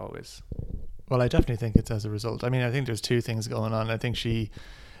she was always. Well, I definitely think it's as a result. I mean, I think there's two things going on. I think she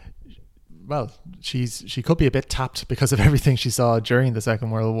could be a bit tapped because of everything she saw during the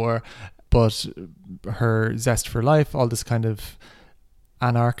Second World War, but her zest for life, all this kind of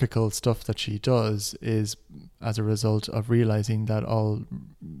anarchical stuff that she does, is as a result of realizing that all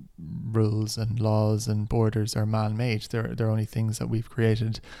rules and laws and borders are man-made. They're only things that we've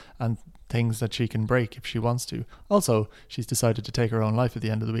created, and things that she can break if she wants to. Also, she's decided to take her own life at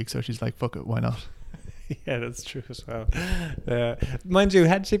the end of the week, so she's like, fuck it, why not? Yeah, that's true as well. Mind you,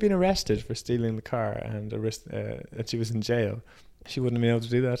 had she been arrested for stealing the car and she was in jail, she wouldn't have been able to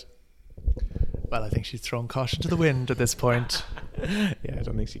do that. Well, I think she's thrown caution to the wind at this point. Yeah, I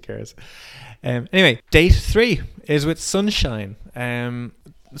don't think she cares. Anyway, date 3 is with Sunshine.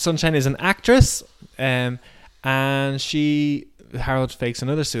 Sunshine is an actress, and Harold fakes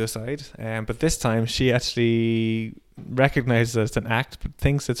another suicide, but this time she actually recognizes it's an act, but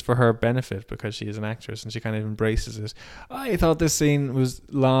thinks it's for her benefit because she is an actress, and she kind of embraces it. I thought this scene was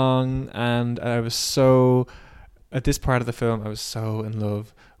long, and at this part of the film, I was so in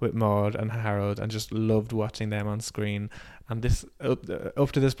love with Maude and Harold, and just loved watching them on screen. And this up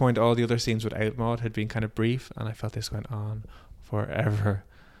to this point, all the other scenes without Maude had been kind of brief, and I felt this went on forever.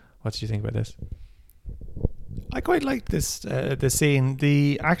 What did you think about this? I quite liked this scene.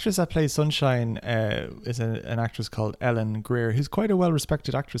 The actress that plays Sunshine is an actress called Ellen Greer, who's quite a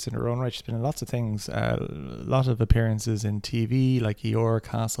well-respected actress in her own right. She's been in lots of things, a lot of appearances in TV, like Eeyore,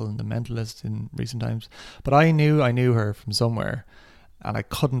 Castle and The Mentalist in recent times. But I knew her from somewhere, and I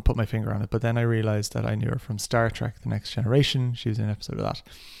couldn't put my finger on it. But then I realised that I knew her from Star Trek: The Next Generation. She was in an episode of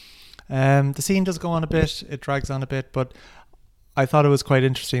that. The scene does go on a bit. It drags on a bit, but I thought it was quite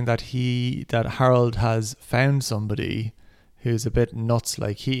interesting that Harold has found somebody who's a bit nuts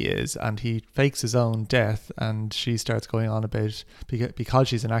like he is, and he fakes his own death, and she starts going on about, because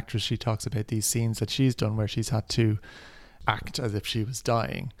she's an actress, she talks about these scenes that she's done where she's had to act as if she was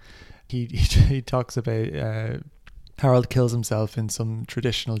dying. He talks about Harold kills himself in some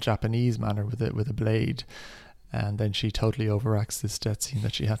traditional Japanese manner with a blade, and then she totally overacts this death scene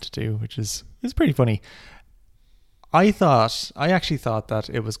that she had to do, which is pretty funny. I actually thought that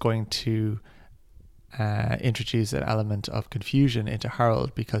it was going to introduce an element of confusion into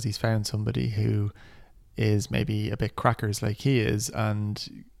Harold, because he's found somebody who is maybe a bit crackers like he is,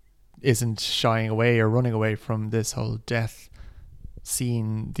 and isn't shying away or running away from this whole death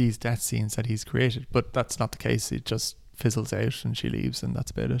scene, these death scenes that he's created. But that's not the case. It just fizzles out and she leaves, and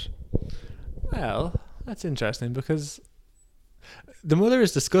that's about it. Well, that's interesting, because the mother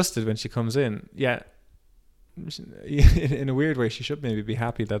is disgusted when she comes in. Yeah. In a weird way, she should maybe be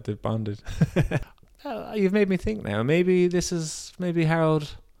happy that they've bonded. You've made me think now. Maybe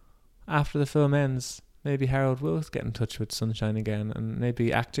Harold, after the film ends, maybe Harold will get in touch with Sunshine again, and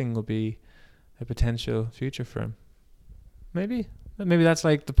maybe acting will be a potential future for him. Maybe that's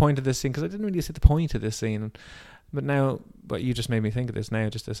like the point of this scene, because I didn't really see the point of this scene. But you just made me think of this now,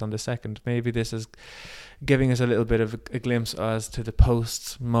 just this on the second. Maybe this is giving us a little bit of a glimpse as to the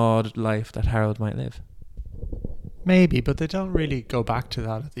post-Maude life that Harold might live. Maybe, but they don't really go back to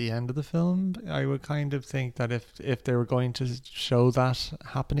that at the end of the film. I would kind of think that if they were going to show that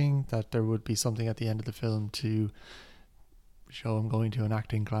happening, that there would be something at the end of the film to show him going to an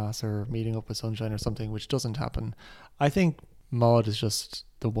acting class or meeting up with Sunshine or something, which doesn't happen. I think Maude is just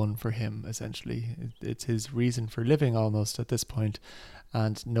the one for him, essentially. It's his reason for living almost at this point,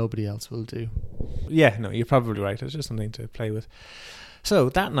 and nobody else will do. Yeah, no, you're probably right. It's just something to play with. So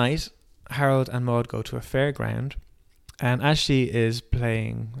that night, Harold and Maude go to a fairground, and as she is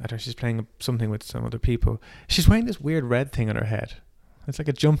playing, she's playing something with some other people, she's wearing this weird red thing on her head. It's like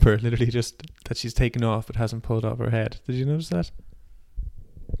a jumper, literally, just that she's taken off but hasn't pulled off her head. Did you notice that?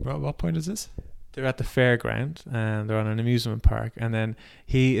 Well, what point is this? They're at the fairground, and they're on an amusement park, and then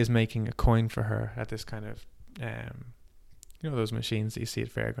he is making a coin for her at this kind of, those machines that you see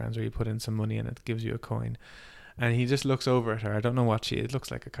at fairgrounds where you put in some money and it gives you a coin. And he just looks over at her. I don't know what it looks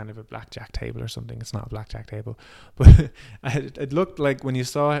like, a kind of a blackjack table or something. It's not a blackjack table. But it looked like, when you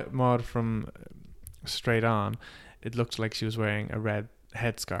saw Maude from straight on, it looked like she was wearing a red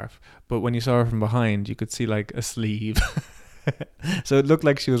headscarf. But when you saw her from behind, you could see like a sleeve. So it looked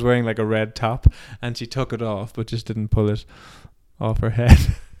like she was wearing like a red top, and she took it off but just didn't pull it off her head.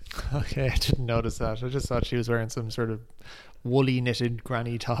 Okay, I didn't notice that. I just thought she was wearing some sort of woolly knitted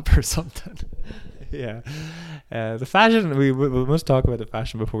granny top or something. Yeah. The fashion, we must talk about the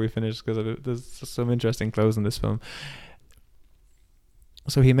fashion before we finish, because there's some interesting clothes in this film.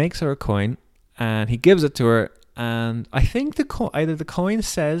 So he makes her a coin and he gives it to her, and I think either the coin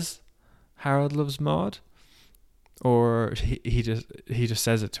says Harold loves Maude, or he just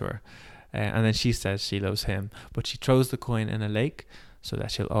says it to her, and then she says she loves him, but she throws the coin in a lake so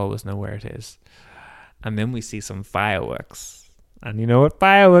that she'll always know where it is. And then we see some fireworks, and you know what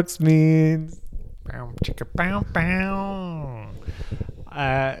fireworks means. Bow, chicka, bow, bow.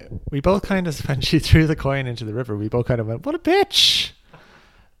 We both kind of, when she threw the coin into the river, we both kind of went, what a bitch.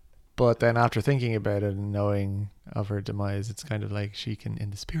 But then after thinking about it and knowing of her demise, it's kind of like she can,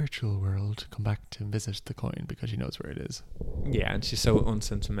 in the spiritual world, come back to visit the coin because she knows where it is. Yeah, and she's so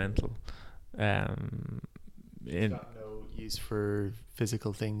unsentimental. It's got no use for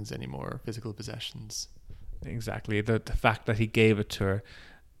physical things anymore, physical possessions. Exactly. The fact that he gave it to her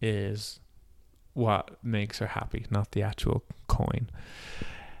is what makes her happy, not the actual coin.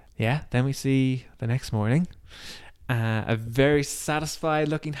 Yeah, then we see the next morning. A very satisfied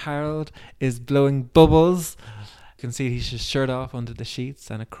looking Harold is blowing bubbles. You can see he's his shirt off under the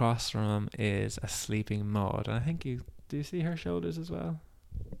sheets, and across from him is a sleeping Maud. And I think do you see her shoulders as well?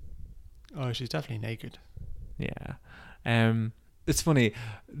 Oh, she's definitely naked. Yeah. It's funny,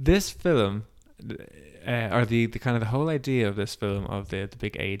 this film, or the kind of the whole idea of this film, of the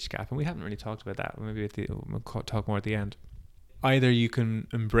big age gap, and we haven't really talked about that. Maybe we'll talk more at the end. Either you can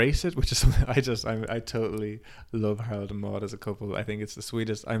embrace it, which is something I totally love Harold and Maude as a couple. I think it's the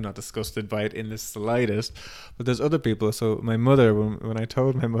sweetest. I'm not disgusted by it in the slightest, but there's other people. So my mother, when I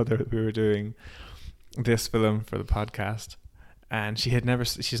told my mother that we were doing this film for the podcast, and she's never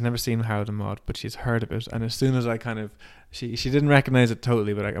seen Harold and Maude, but she's heard of it. And as soon as I kind of, she didn't recognize it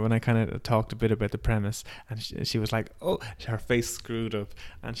totally, but when I kind of talked a bit about the premise, and she was like, oh, her face screwed up,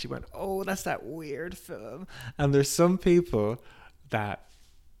 and she went, oh, that's that weird film. And there's some people that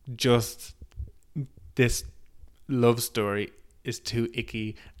just, this love story is too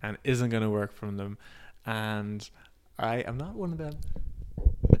icky and isn't going to work from them. And I am not one of them.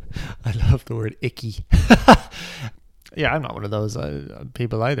 I love the word icky. Yeah, I'm not one of those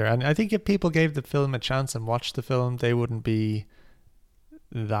people either. And I think if people gave the film a chance and watched the film, they wouldn't be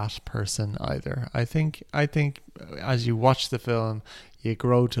that person either. I think as you watch the film, you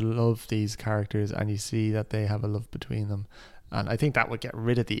grow to love these characters and you see that they have a love between them. And I think that would get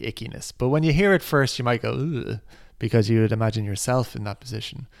rid of the ickiness. But when you hear it first, you might go, ugh, because you would imagine yourself in that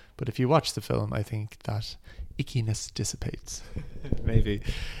position. But if you watch the film, I think that ickiness dissipates. Maybe.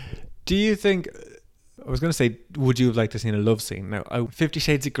 Do you think... I was going to say, would you have liked to see a love scene? Now, 50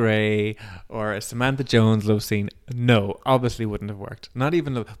 Shades of Grey or a Samantha Jones love scene, no, obviously wouldn't have worked. Not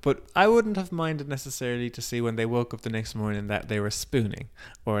even love. But I wouldn't have minded necessarily to see when they woke up the next morning that they were spooning,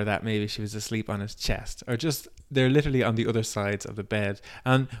 or that maybe she was asleep on his chest, or just they're literally on the other sides of the bed.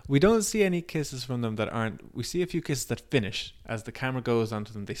 And we don't see any kisses from them that aren't... We see a few kisses that finish. As the camera goes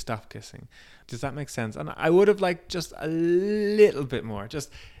onto them, they stop kissing. Does that make sense? And I would have liked just a little bit more.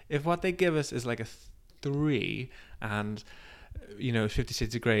 Just if what they give us is like a 3 and 50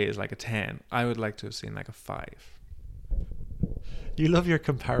 Shades of Grey is like a 10, I would like to have seen like a 5. You love your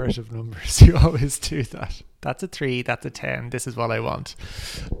comparative numbers. You always do that. That's a 3, that's a 10, this is what I want.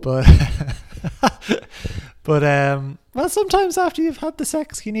 But well, sometimes after you've had the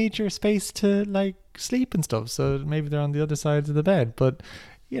sex you need your space to like sleep and stuff, so maybe they're on the other sides of the bed. But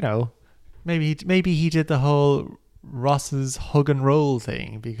maybe he did the whole Ross's hug and roll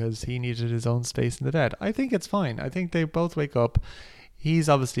thing because he needed his own space in the bed. I think it's fine. I think they both wake up. He's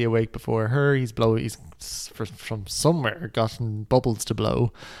obviously awake before her. He's from somewhere gotten bubbles to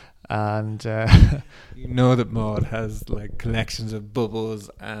blow, and that Maud has like collections of bubbles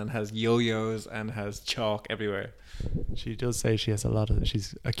and has yo-yos and has chalk everywhere. She does say she's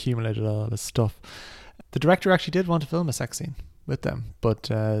accumulated a lot of stuff. The director actually did want to film a sex scene with them, but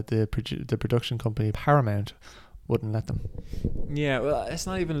the production company Paramount wouldn't let them. Yeah, well, it's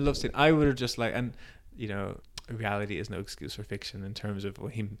not even a love scene. I would have just reality is no excuse for fiction in terms of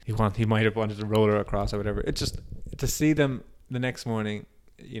he might have wanted to roll her across or whatever. It's just to see them the next morning,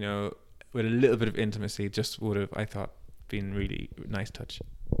 with a little bit of intimacy, just would have, I thought, been really nice touch.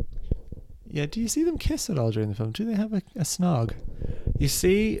 Yeah, do you see them kiss at all during the film? Do they have a snog? You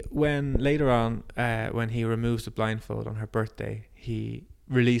see when later on, when he removes the blindfold on her birthday, he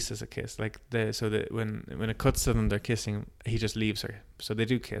releases a kiss, when it cuts to them, they're kissing, he just leaves her, so they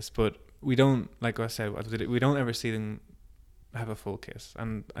do kiss, but we don't, like I said, we don't ever see them have a full kiss,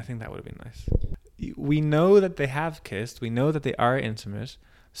 and I think that would have been nice. We know that they have kissed, we know that they are intimate,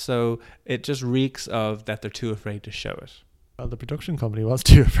 so it just reeks of that they're too afraid to show it. Well, the production company was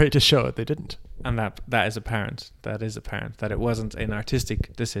too afraid to show it, they didn't. And that is apparent. That it wasn't an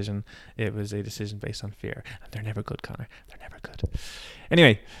artistic decision, it was a decision based on fear. And they're never good, Connor. They're never good.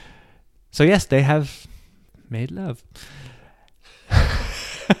 Anyway, so yes, they have made love.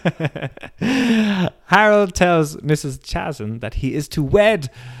 Harold tells Mrs. Chazen that he is to wed,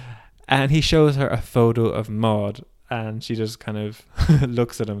 and he shows her a photo of Maud, and she just kind of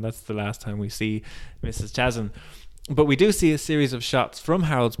looks at him. That's the last time we see Mrs. Chazen. But we do see a series of shots from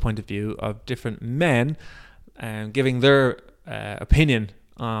Harold's point of view of different men giving their opinion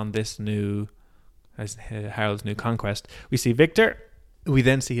on this new Harold's new conquest. We see Victor. We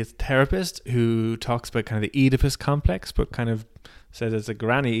then see his therapist, who talks about kind of the Oedipus complex, but kind of says it's a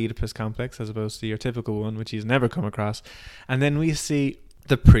granny Oedipus complex as opposed to your typical one, which he's never come across. And then we see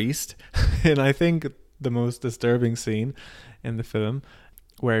the priest, and I think the most disturbing scene in the film,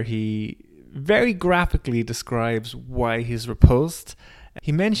 where he very graphically describes why he's repulsed.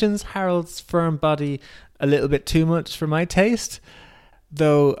 He mentions Harold's firm body a little bit too much for my taste,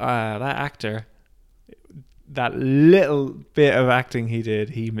 though that actor, that little bit of acting he did,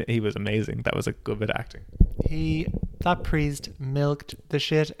 he was amazing. That was a good bit of acting. That priest milked the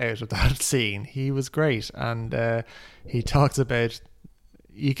shit out of that scene. He was great, and he talks about,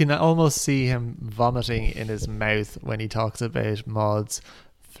 you can almost see him vomiting in his mouth when he talks about Maud's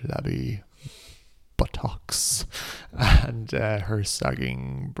flabby buttocks and her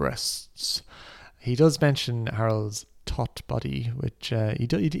sagging breasts. He does mention Harold's taut body, which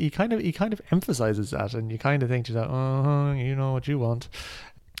he kind of emphasizes that, and you kind of think to that, you know what you want.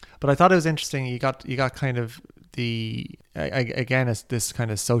 But I thought it was interesting. You got kind of again, it's this kind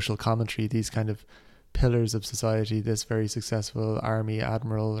of social commentary, these kind of pillars of society, this very successful army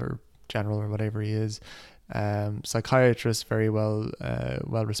admiral or general or whatever he is, psychiatrist, very well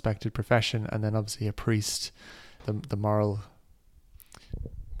respected profession, and then obviously a priest, the moral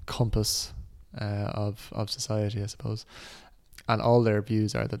compass of society, I suppose. And all their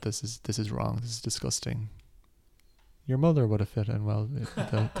views are that this is wrong, this is disgusting. Your mother would have fit in well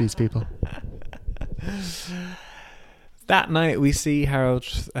with these people. That night we see Harold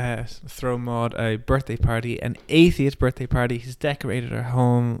throw Maud a birthday party, an 80th birthday party. He's decorated her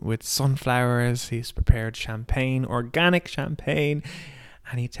home with sunflowers, he's prepared champagne, organic champagne,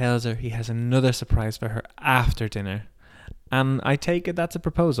 and he tells her he has another surprise for her after dinner. And I take it that's a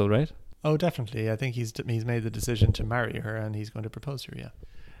proposal, right? Oh, definitely. I think he's made the decision to marry her, and he's going to propose to her, yeah.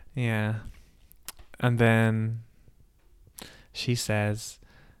 Yeah. And then she says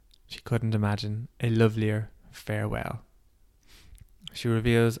she couldn't imagine a lovelier farewell. She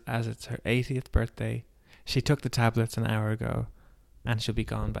reveals as it's her 80th birthday, she took the tablets an hour ago, and she'll be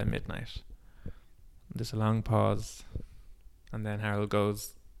gone by midnight. There's a long pause, and then Harold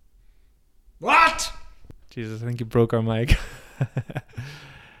goes, "What?" Jesus, I think you broke our mic.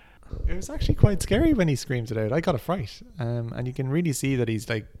 It was actually quite scary when he screams it out. I got a fright. And you can really see that he's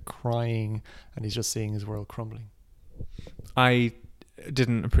like crying and he's just seeing his world crumbling. I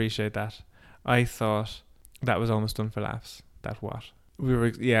didn't appreciate that. I thought that was almost done for laughs. That what?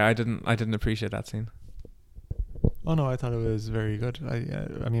 I didn't appreciate that scene. Oh no, I thought it was very good.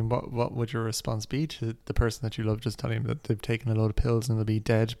 I mean, what would your response be to the person that you love just telling them that they've taken a load of pills and they'll be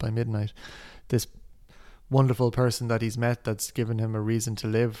dead by midnight? This wonderful person that he's met that's given him a reason to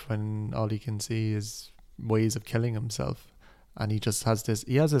live when all he can see is ways of killing himself, and he just has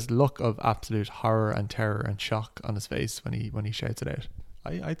this look of absolute horror and terror and shock on his face when he shouts it out.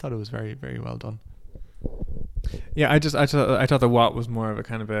 I thought it was very, very well done. Yeah, I thought the what was more of a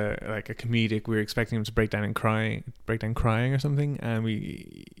kind of a comedic. We were expecting him to break down crying or something, and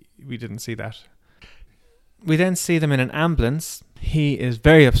we didn't see that. We then see them in an ambulance. He is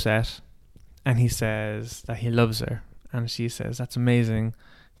very upset, and he says that he loves her, and she says, "That's amazing.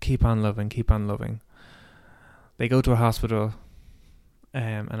 Keep on loving, keep on loving." They go to a hospital,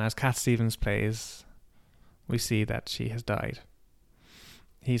 and as Cat Stevens plays, we see that she has died.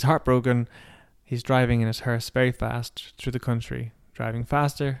 He's heartbroken. He's driving in his hearse very fast through the country, driving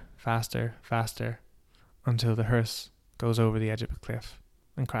faster, faster, faster, until the hearse goes over the edge of a cliff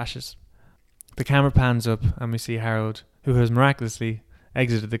and crashes. The camera pans up and we see Harold, who has miraculously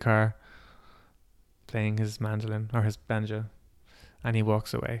exited the car, playing his mandolin or his banjo, and he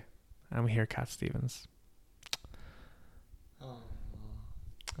walks away, and we hear Cat Stevens.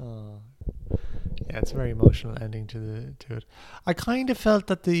 Oh. Yeah, it's a very emotional ending to it. I kind of felt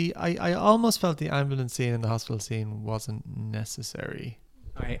that I almost felt the ambulance scene and the hospital scene wasn't necessary.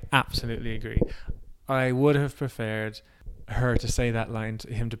 I absolutely agree. I would have preferred her to say that line,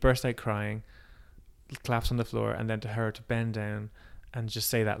 to him to burst out crying, collapse on the floor, and then to her to bend down and just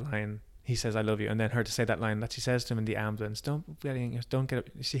say that line. He says, "I love you," and then her to say that line that she says to him in the ambulance.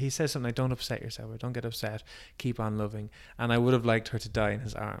 He says something like, "Don't upset yourself, or don't get upset. Keep on loving." And I would have liked her to die in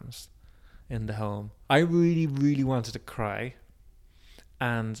his arms in the home. I really, really wanted to cry,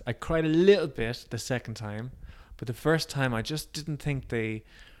 and I cried a little bit the second time, But the first time, I just didn't think they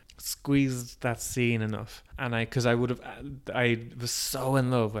squeezed that scene enough. And I was so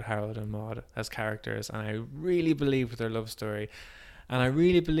in love with Harold and Maude as characters, and I really believed their love story, and I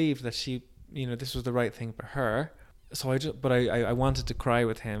really believed that she, this was the right thing for her. So I wanted to cry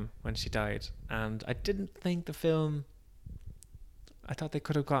with him when she died, and I didn't think the film. I thought they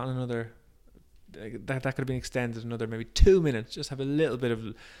could have gotten another. That could have been extended another maybe 2 minutes. Just have a little bit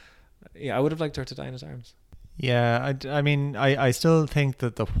of. Yeah, I would have liked her to die in his arms. Yeah, I mean, I still think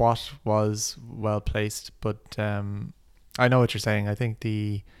that the what was well placed, but I know what you're saying. I think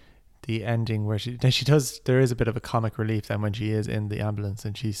the ending where she does, there is a bit of a comic relief then when she is in the ambulance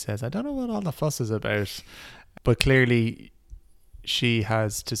and she says, I don't know what all the fuss is about. But clearly she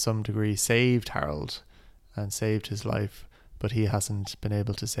has to some degree saved Harold and saved his life, but he hasn't been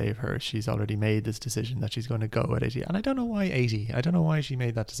able to save her. She's already made this decision that she's going to go at 80. And I don't know why 80. I don't know why she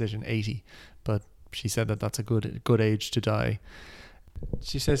made that decision 80, but she said that that's a good age to die.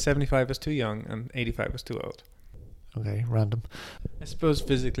 She says 75 is too young and 85 is too old. Okay, random. I suppose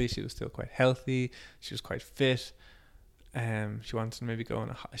physically she was still quite healthy. She was quite fit. She wanted to maybe go on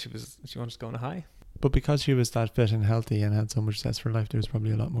a high. She wanted to go on a high. But because she was that fit and healthy and had so much zest for life, there was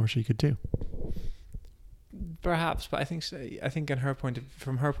probably a lot more she could do. Perhaps, but I think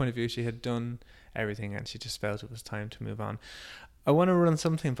from her point of view, she had done everything, and she just felt it was time to move on. I want to run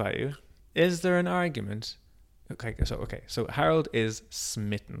something by you. Is there an argument? So Harold is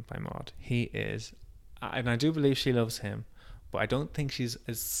smitten by Maude. He is, and I do believe she loves him, but I don't think she's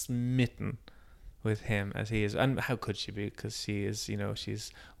as smitten with him as he is. And how could she be? Because she is,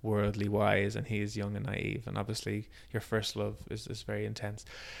 she's worldly wise and he is young and naive. And obviously your first love is very intense.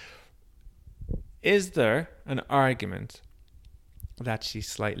 Is there an argument that she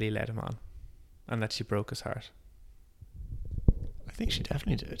slightly led him on and that she broke his heart? I think she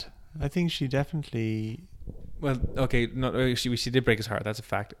definitely did. I think she definitely... Well, okay, she did break his heart. That's a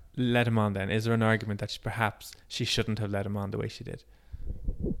fact. Let him on then. Is there an argument that perhaps she shouldn't have let him on the way she did?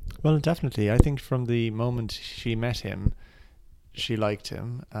 Well, definitely. I think from the moment she met him, she liked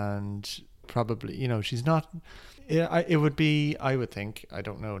him, and probably, she's not... It would be, I would think, I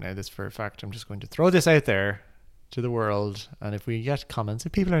don't know now this for a fact, I'm just going to throw this out there to the world, and if we get comments,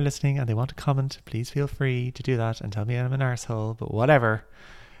 if people are listening and they want to comment, please feel free to do that and tell me I'm an arsehole, but whatever.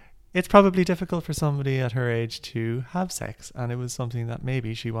 It's probably difficult for somebody at her age to have sex, and it was something that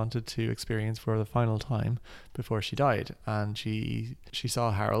maybe she wanted to experience for the final time before she died. And she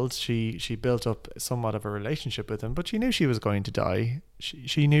saw Harold. She built up somewhat of a relationship with him, but she knew she was going to die.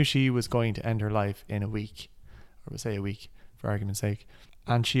 She knew she was going to end her life in a week, or we'll say a week for argument's sake.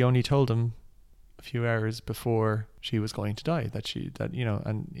 And she only told him a few hours before she was going to die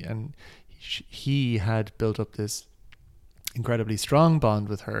he had built up this incredibly strong bond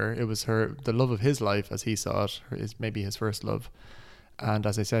with her. It was the love of his life, as he saw it, maybe his first love. And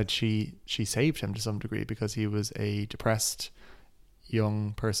as I said, she saved him to some degree, because he was a depressed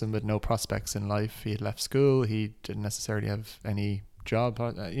young person with no prospects in life. He had left school. He didn't necessarily have any job.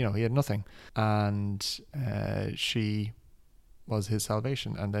 He had nothing. And she was his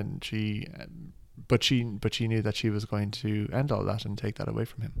salvation. And then but she knew that she was going to end all that and take that away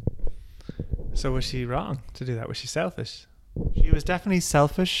from him. So was she wrong to do that? Was she selfish? She was definitely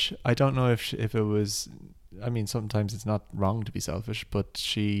selfish. I don't know if it was... I mean, sometimes it's not wrong to be selfish, but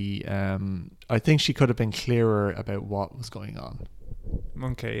she... I think she could have been clearer about what was going on.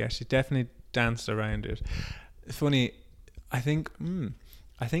 Okay, yeah, she definitely danced around it. It's funny, I think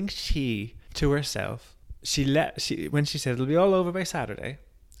she, to herself, when she said it'll be all over by Saturday,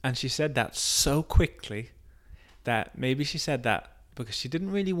 and she said that so quickly that maybe she said that because she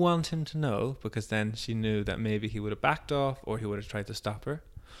didn't really want him to know, because then she knew that maybe he would have backed off or he would have tried to stop her.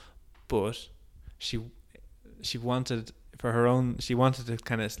 But she wanted to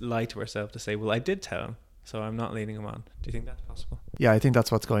kind of lie to herself to say, well, I did tell him, so I'm not leading him on. Do you think that's possible? Yeah, I think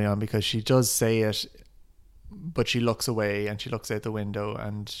that's what's going on, because she does say it, but she looks away and she looks out the window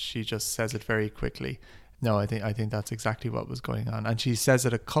and she just says it very quickly. No, I think that's exactly what was going on. And she says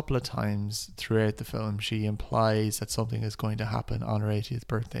it a couple of times throughout the film. She implies that something is going to happen on her 80th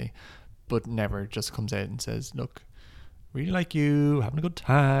birthday, but never just comes out and says, look, really like you, having a good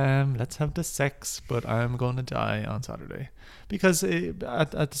time, let's have the sex, but I'm going to die on Saturday. Because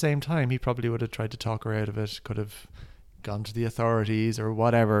at the same time, he probably would have tried to talk her out of it, could have gone to the authorities or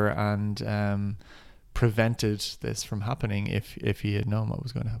whatever, and prevented this from happening if he had known what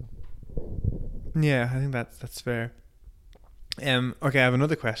was going to happen. Yeah, I think that's fair. Okay, I have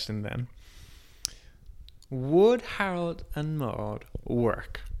another question then. Would Harold and Maude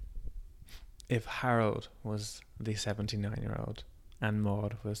work if Harold was the 79-year-old and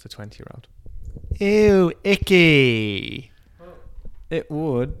Maude was the 20-year-old? Ew, icky. It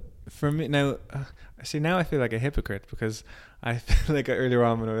would for me now. See, now I feel like a hypocrite because I feel like earlier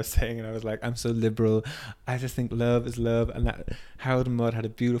on when I was saying it, I was like, I'm so liberal. I just think love is love, and that Harold and Maude had a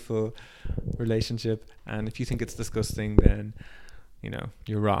beautiful relationship. And if you think it's disgusting, then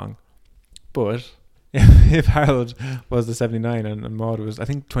you're wrong. But if Harold was the 79 and Maude was, I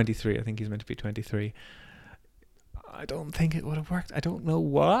think, 23, I think he's meant to be 23. I don't think it would have worked. I don't know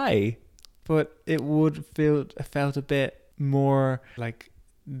why, but it would felt a bit more like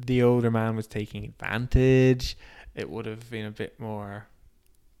the older man was taking advantage. It would have been a bit more,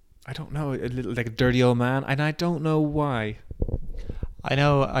 I don't know, a little like a dirty old man, and I don't know why. I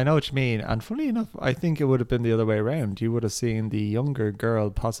know what you mean. And funny enough, I think it would have been the other way around. You would have seen the younger girl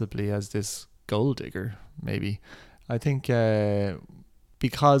possibly as this gold digger, maybe. I think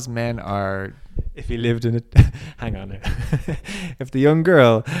because men are... If he lived in it, hang on now. If the young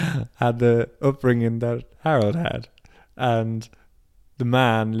girl had the upbringing that Harold had, and the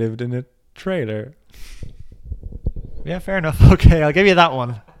man lived in a trailer. Yeah, fair enough. Okay, I'll give you that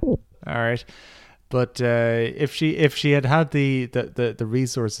one. All right. But if she had the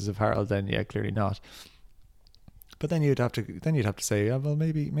resources of Harold, then yeah, clearly not. But then you'd have to say, yeah, well,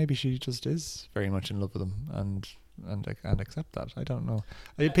 maybe she just is very much in love with him and accept that. I don't know.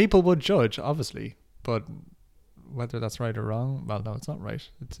 People would judge, obviously, but whether that's right or wrong, well, no, it's not right.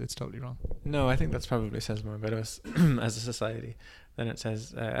 It's totally wrong. No, I think that's probably says more about us as a society than it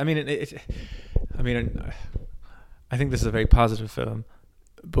says. I think this is a very positive film,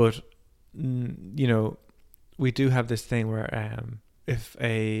 but we do have this thing where if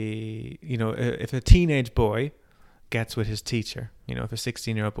a teenage boy gets with his teacher, if a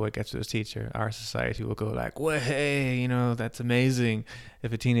 16-year-old boy gets with his teacher, our society will go like, well, hey, that's amazing.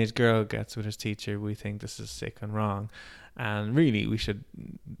 If a teenage girl gets with his teacher, we think this is sick and wrong. And really,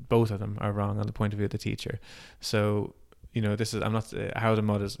 both of them are wrong on the point of view of the teacher. So, I'm not, Harold and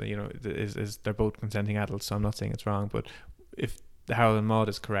Maude is they're both consenting adults, so I'm not saying it's wrong, but if Harold and Maude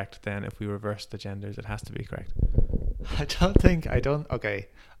is correct, then if we reverse the genders, it has to be correct. I don't think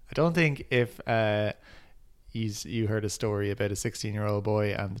if you heard a story about a 16-year-old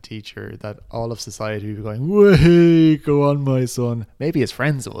boy and the teacher that all of society would be going, way, go on, my son. Maybe his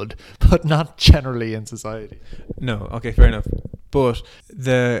friends would, but not generally in society. No, okay, fair enough. But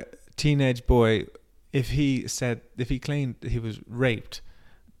the teenage boy, if he claimed he was raped,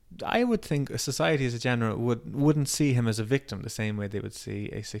 I would think society as a general wouldn't see him as a victim the same way they would see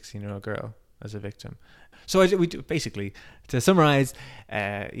a 16-year-old girl as a victim. So we do, basically, to summarize,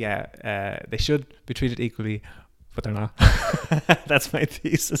 they should be treated equally, but they're not. That's my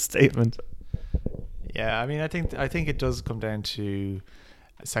thesis statement. Yeah, I mean, I think it does come down to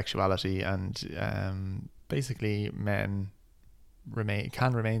sexuality, and basically men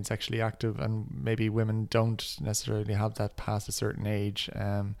can remain sexually active, and maybe women don't necessarily have that past a certain age.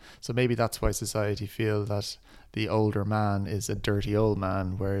 So maybe that's why society feel that the older man is a dirty old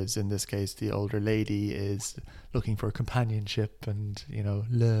man, whereas in this case the older lady is looking for companionship and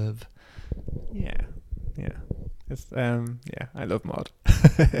love. Yeah. It's I love Maude.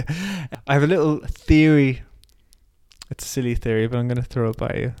 I have a little theory. It's a silly theory, but I'm going to throw it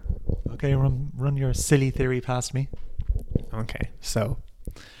by you. Okay, run your silly theory past me. Okay, so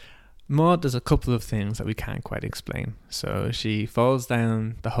Maude does a couple of things that we can't quite explain. So she falls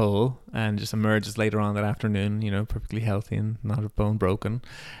down the hole and just emerges later on that afternoon, perfectly healthy and not a bone broken.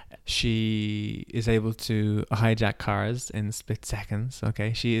 She is able to hijack cars in split seconds.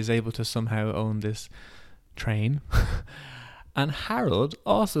 Okay, she is able to somehow own this train. And Harold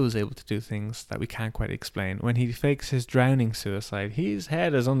also is able to do things that we can't quite explain. When he fakes his drowning suicide, his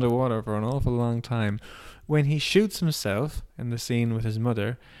head is underwater for an awful long time. When he shoots himself in the scene with his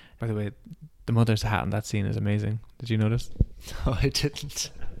mother, by the way, the mother's hat in that scene is amazing. Did you notice? No, I didn't.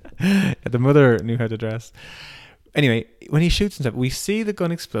 The mother knew how to dress. Anyway, when he shoots himself, we see the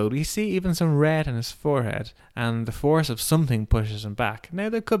gun explode. We see even some red on his forehead, and the force of something pushes him back. Now,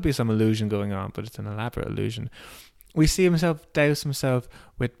 there could be some illusion going on, but it's an elaborate illusion. We see himself douse himself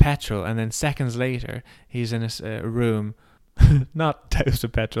with petrol, and then seconds later, he's in a room, not doused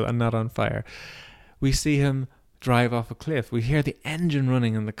with petrol and not on fire. We see him drive off a cliff. We hear the engine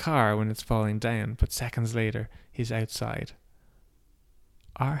running in the car when it's falling down, but seconds later, he's outside.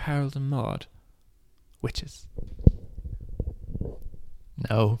 Are Harold and Maude witches?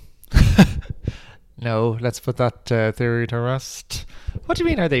 No. No, let's put that theory to rest. What do you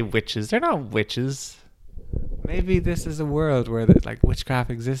mean, are they witches? They're not witches. Maybe this is a world where witchcraft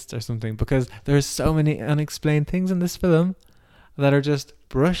exists or something, because there's so many unexplained things in this film that are just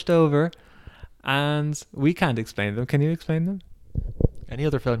brushed over and we can't explain them. Can you explain them? Any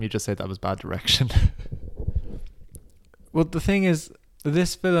other film you just say that was bad direction? Well, the thing is,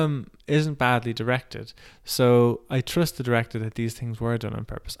 this film isn't badly directed, so I trust the director that these things were done on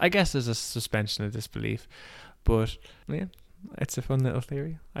purpose. I guess there's a suspension of disbelief, but yeah, it's a fun little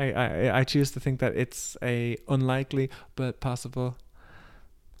theory. I choose to think that it's a unlikely but possible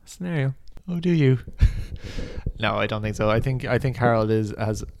scenario. Oh, do you? No, I don't think so. I think Harold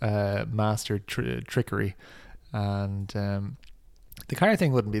has mastered trickery, and the car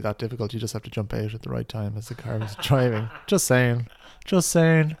thing wouldn't be that difficult. You just have to jump out at the right time as the car was driving. Just saying.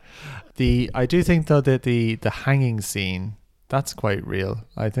 I do think though that the hanging scene, that's quite real.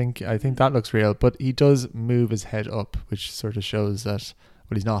 I think that looks real, but he does move his head up, which sort of shows that,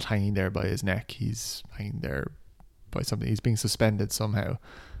 well, he's not hanging there by his neck. He's hanging there by something. He's being suspended somehow.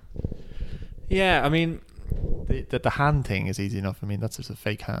 Yeah, I mean, the hand thing is easy enough. I mean, that's just a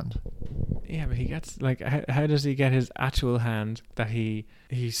fake hand. Yeah, but he gets like, how does he get his actual hand that he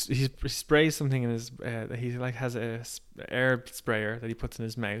sprays something in his he like has a air sprayer that he puts in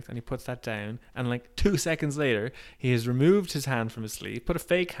his mouth, and he puts that down, and like 2 seconds later he has removed his hand from his sleeve, put a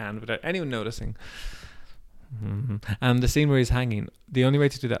fake hand without anyone noticing. And the scene where he's hanging, the only way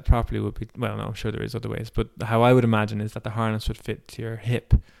to do that properly would be, well, no, I'm sure there is other ways, but how I would imagine is that the harness would fit to your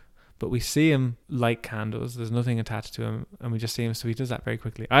hip. But we see him light candles. There's nothing attached to him, and we just see him. So he does that very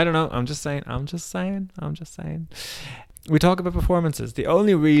quickly. I don't know. I'm just saying. We talk about performances. The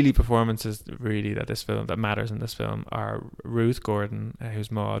only really performances really that matters in this film are Ruth Gordon,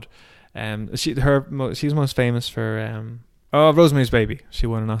 who's Maud. She's most famous for Rosemary's Baby. She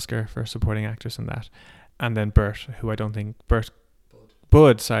won an Oscar for supporting actress in that. And then Bud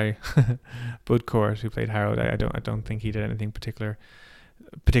Cort, who played Harold. I don't think he did anything particularly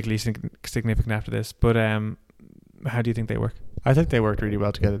significant after this, but how do you think they work? I think they worked really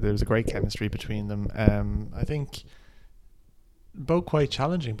well together. There was a great chemistry between them. I think both quite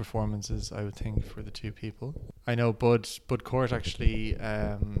challenging performances, I would think, for the two people. I know Bud Cort actually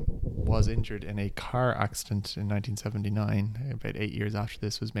was injured in a car accident in 1979, about 8 years after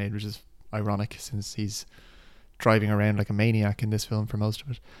this was made, which is ironic since he's driving around like a maniac in this film for most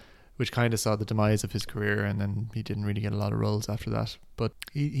of it, which kind of saw the demise of his career, and then he didn't really get a lot of roles after that. But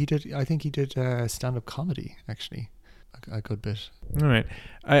he did, I think he did stand-up comedy, actually, a good bit. All right.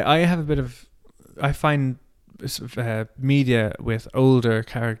 I find media with older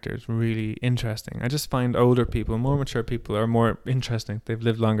characters really interesting. I just find older people, more mature people, are more interesting. They've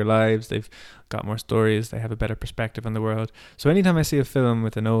lived longer lives, they've got more stories, they have a better perspective on the world. So anytime I see a film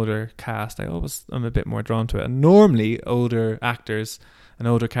with an older cast, I'm a bit more drawn to it. And normally older actors and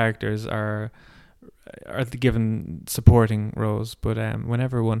older characters are given supporting roles, but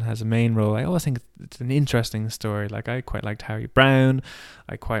whenever one has a main role, I always think it's an interesting story. Like, I quite liked Harry Brown,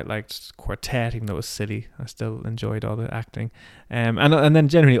 I quite liked Quartet, even though it was silly. I still enjoyed all the acting, and then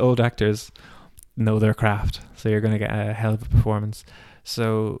generally old actors know their craft, so you're going to get a hell of a performance.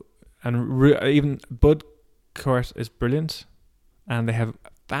 So, and even Bud Cort is brilliant, and they have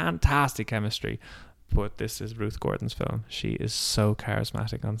fantastic chemistry. But this is Ruth Gordon's film. She is so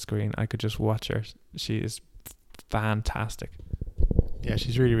charismatic on screen. I could just watch her. She is fantastic. Yeah,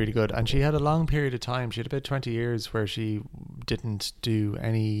 she's really, really good. And she had a long period of time. She had about 20 years where she didn't do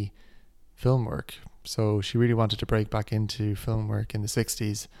any film work. So she really wanted to break back into film work in the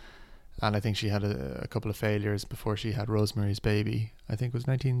 60s. And I think she had a couple of failures before she had Rosemary's Baby. I think it was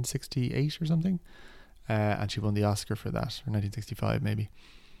 1968 or something. And she won the Oscar for that, or 1965 maybe.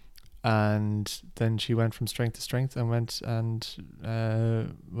 And then she went from strength to strength and went and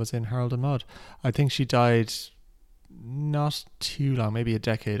was in Harold and Maude. I think she died not too long, maybe a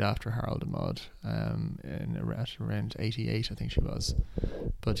decade after Harold and Maude, at around 88 I think she was.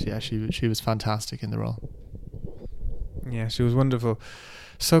 But yeah, she was fantastic in the role. Yeah, she was wonderful.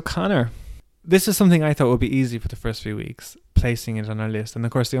 So Connor, this is something I thought would be easy for the first few weeks, placing it on our list. And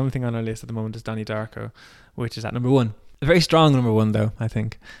of course the only thing on our list at the moment is Donnie Darko, which is at number 1. A very strong number 1 though, I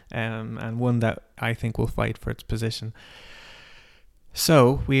think, and one that I think will fight for its position.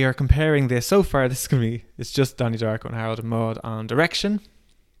 So we are comparing this. So far it's just Donnie Darko and Harold and Maude on direction,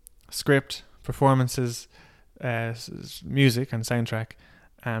 script, performances, music and soundtrack,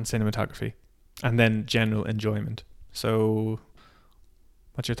 and cinematography, and then general enjoyment. So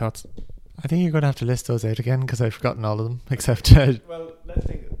what's your thoughts? I think you're going to have to list those out again, because I've forgotten all of them except well, let's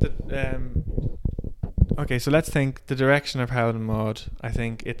think okay, so let's think the direction of Harold and Maude. I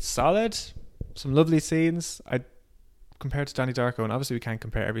think it's solid, some lovely scenes. Compared to Donnie Darko, and obviously we can't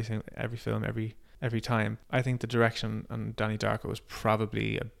compare every film every time. I think the direction on Donnie Darko was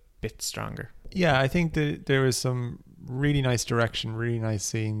probably a bit stronger. Yeah, I think that there was some really nice direction, really nice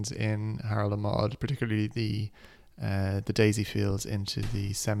scenes in Harold and Maude, particularly the the daisy fields into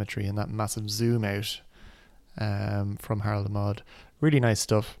the cemetery and that massive zoom out from Harold and Maude. Really nice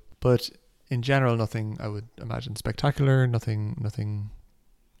stuff, but in general, nothing I would imagine spectacular, nothing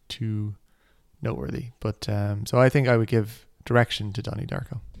too noteworthy. But so I think I would give direction to Donnie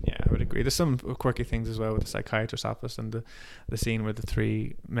Darko. Yeah, I would agree. There's some quirky things as well with the psychiatrist's office and the scene where the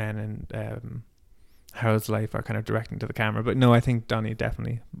three men in Harold's life are kind of directing to the camera. But no, I think Donnie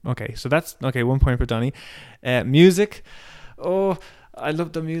definitely. Okay, so that's okay. 1 point for Donnie. Music. Oh, I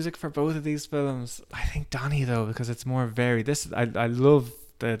love the music for both of these films. I think Donnie though, because it's more varied. I love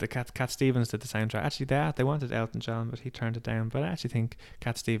the Cat Stevens did the soundtrack. Actually, they wanted Elton John, but he turned it down. But I actually think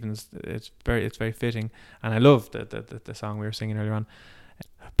Cat Stevens it's very fitting, and I love the song we were singing earlier on.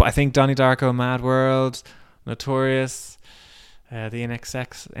 But I think Donnie Darko, Mad World, Notorious, the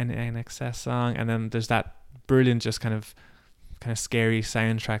NXS song, and then there's that brilliant, just kind of scary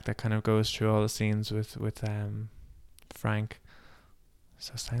soundtrack that kind of goes through all the scenes with Frank.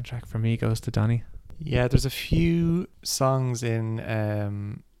 So soundtrack for me goes to Donnie. Yeah, there's a few songs in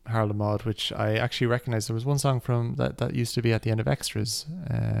Harold and Maude which I actually recognise. There was one song from that used to be at the end of Extras,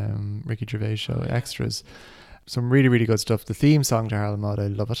 Ricky Gervais show, Extras. Some really, really good stuff. The theme song to Harold and Maude, I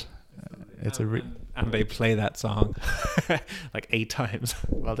love it. And they play that song like 8 times.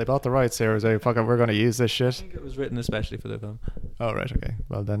 Well, they bought the rights there. We're going to use this shit. I think it was written especially for the film. Oh, right, okay.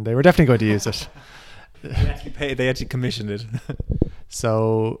 Well, then they were definitely going to use it. They actually commissioned it.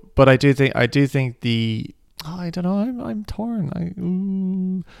 So, but I do think I don't know. I'm torn. I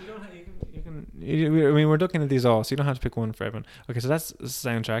mean, we're looking at these all, so you don't have to pick one for everyone. Okay, so that's the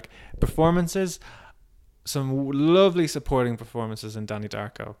soundtrack. Performances, some lovely supporting performances in Donnie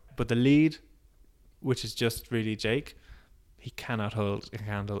Darko, but the lead, which is just really Jake, he cannot hold a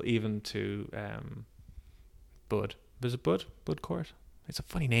candle even to Bud. Was it Bud? Bud Court? It's a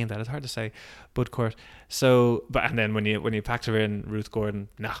funny name, that it's hard to say. Bud Court. So, but and then when you factor in Ruth Gordon,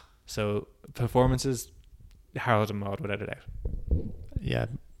 nah. So performances, Harold and Maude without a doubt. Yeah,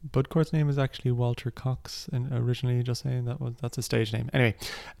 Bud Court's name is actually Walter Cox, and originally, just saying that's a stage name. Anyway,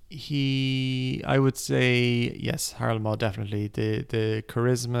 I would say yes, Harold and Maude definitely. The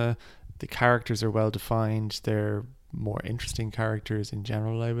charisma, the characters are well defined. They're more interesting characters in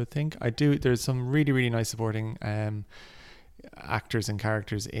general, I would think. There's some really, really nice supporting actors and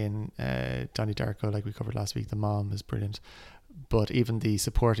characters in Donnie Darko, like we covered last week. The mom is brilliant, but even the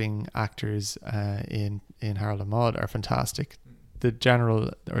supporting actors in Harold and Maude are fantastic. The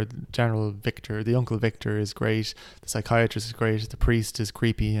general Victor, the Uncle Victor, is great. The psychiatrist is great. The priest is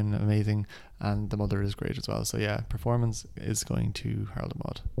creepy and amazing, and the mother is great as well. So yeah, performance is going to Harold and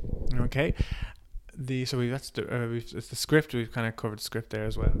Maude. Okay. It's the script. We've kind of covered the script there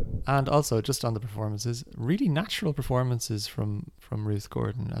as well, and also just on the performances, really natural performances from Ruth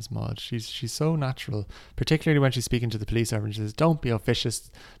Gordon as Maude. She's so natural, particularly when she's speaking to the police officer. She says, "Don't be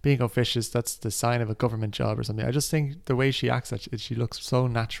officious. Being officious, that's the sign of a government job or something." I just think the way she acts, she looks so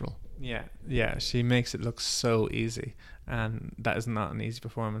natural. Yeah, she makes it look so easy, and that is not an easy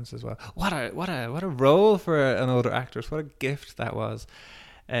performance as well. What a role for an older actress. What a gift that was.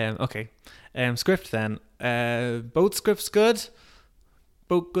 Okay. Script then. Both scripts good.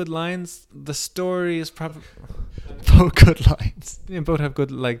 Both good lines. The story is probably both good lines. Yeah, both have good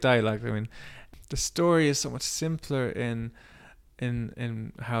dialogue. I mean, the story is so much simpler in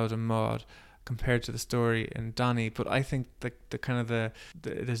Harold and Maude compared to the story in Donnie. But I think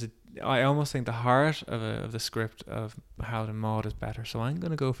I almost think the heart of the script of Harold and Maude is better. So I'm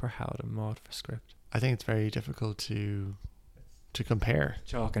going to go for Harold and Maude for script. I think it's very difficult to compare.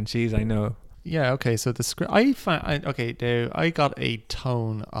 Chalk and cheese, I know. Yeah, okay, so the script, I got a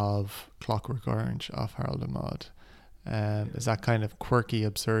tone of Clockwork Orange off Harold and Maude. Is that kind of quirky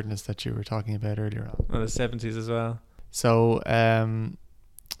absurdness that you were talking about earlier on? Well, the 70s as well. So,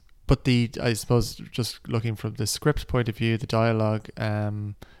 but I suppose just looking from the script point of view, the dialogue,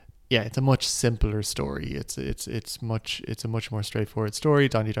 it's a much simpler story. It's a much more straightforward story.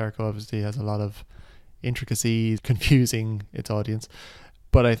 Donnie Darko obviously has a lot of intricacies, confusing its audience,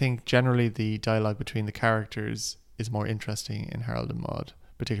 but I think generally the dialogue between the characters is more interesting in Harold and Maude,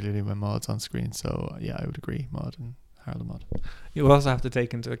 particularly when Maude's on screen. So yeah, I would agree, Maude and Harold and Maude. You also have to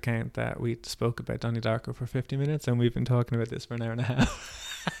take into account that we spoke about Donnie Darko for 50 minutes and we've been talking about this for an hour and a half.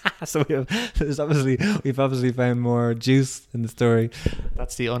 So we've obviously found more juice in the story.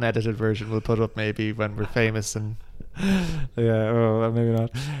 That's the unedited version we'll put up maybe when we're famous and maybe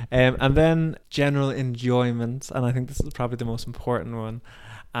not. And then general enjoyment, and I think this is probably the most important one.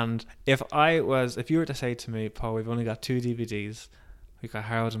 And if you were to say to me, Paul, we've only got 2 DVDs, we've got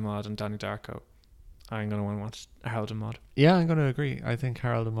Harold and Maude and Donnie Darko, I'm going to want to watch Harold and Maude. Yeah, I'm going to agree. I think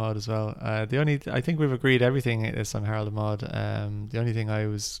Harold and Maude as well. I think we've agreed everything is on Harold and Maude. The only thing I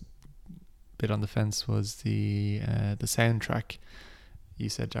was a bit on the fence was the soundtrack. You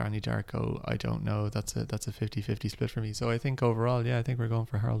said Donnie Darko. I don't know. That's a 50-50 split for me. So I think overall, I think we're going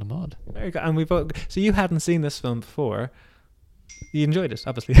for Harold and Maude. Very good. And we both. So you hadn't seen this film before. You enjoyed it,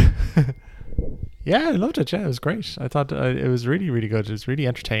 obviously. Yeah, I loved it. Yeah, it was great. I thought it was really, really good. It was really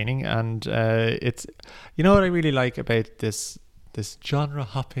entertaining, and it's, you know what I really like about this genre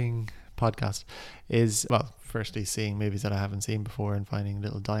hopping podcast is, well, firstly seeing movies that I haven't seen before and finding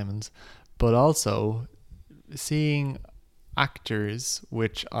little diamonds, but also seeing actors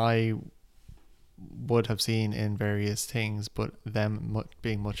which I would have seen in various things, but them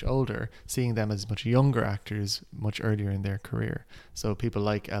being much older, seeing them as much younger actors much earlier in their career. So people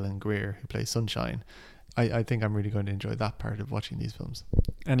like Ellen Greer, who plays Sunshine. I think I'm really going to enjoy that part of watching these films.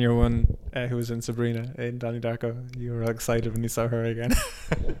 And you're one who was in Sabrina in Donnie Darko. You were excited when you saw her again.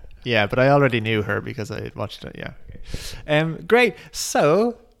 Yeah, but I already knew her because I had watched it. Yeah. Great.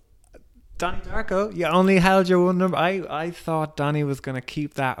 So Donnie Darko, you only held your one number. I thought Donnie was going to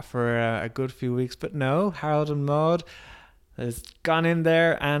keep that for a good few weeks, but no, Harold and Maude has gone in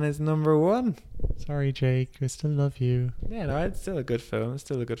there and is number one. Sorry, Jake, I still love you. Yeah, no, it's still a good film.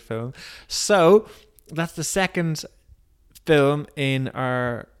 So that's the second film in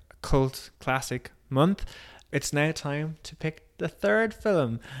our cult classic month. It's now time to pick the third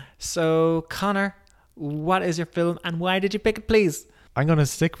film. So Connor, what is your film and why did you pick it, please? I'm going to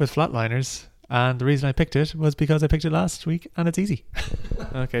stick with Flatliners, and the reason I picked it was because I picked it last week and it's easy.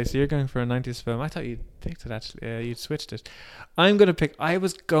 Okay, so you're going for a 90s film. I thought you'd picked it actually. You'd switched it. I was going to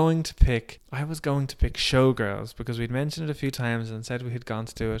pick Showgirls because we'd mentioned it a few times and said we had gone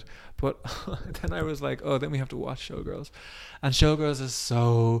to do it. But then I was like, then we have to watch Showgirls. And Showgirls is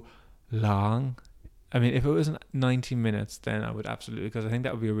so long. I mean, if it was 90 minutes, then I would absolutely, because I think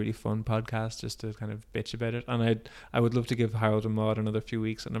that would be a really fun podcast just to kind of bitch about it. And I would love to give Harold and Maude another few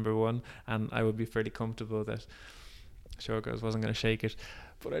weeks at number one, and I would be fairly comfortable that Showgirls wasn't going to shake it,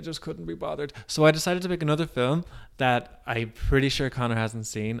 but I just couldn't be bothered. So I decided to pick another film that I'm pretty sure Connor hasn't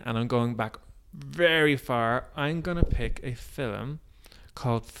seen, and I'm going back very far. I'm going to pick a film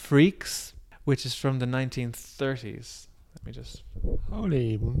called Freaks, which is from the 1930s. Let me just...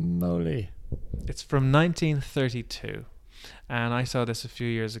 Holy moly. It's from 1932, and I saw this a few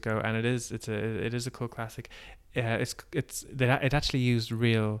years ago, and it is a cult classic. It actually used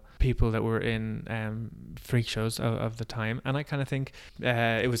real people that were in freak shows of the time, and I kind of think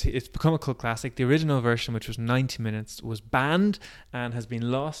it's become a cult classic. The original version, which was 90 minutes, was banned and has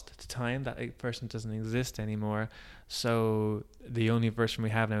been lost to time. That person doesn't exist anymore. So the only version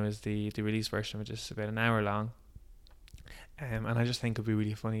we have now is the release version, which is about an hour long. And I just think it'd be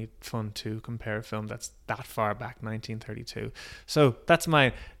really fun to compare a film that's that far back, 1932. So that's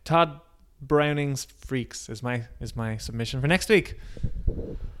my Todd Browning's Freaks is my submission for next week.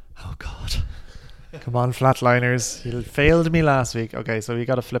 Oh God! Come on, Flatliners! You failed me last week. Okay, so we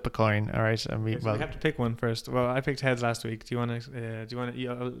got to flip a coin. All right, and we have to pick one first. Well, I picked heads last week. Do you want to?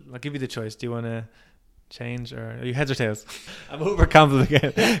 I'll give you the choice. Do you want to change, or are you heads or tails? I'm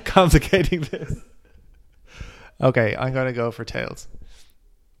overcomplicating this. Okay, I'm going to go for tails.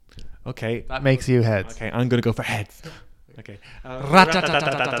 Okay. That makes you heads. Okay, I'm going to go for heads. Okay.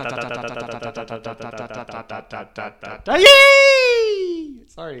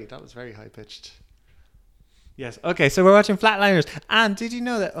 Sorry, that was very high-pitched. Yes. Okay, so we're watching Flatliners. And did you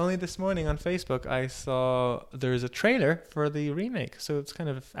know that only this morning on Facebook I saw there's a trailer for the remake? So it's kind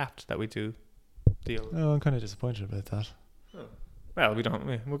of apt that we do the old one. Oh, I'm kind of disappointed about that. Oh. Well, we're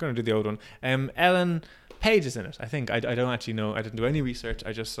going to do the old one. Ellen Page is in it, I think. I don't actually know. I didn't do any research.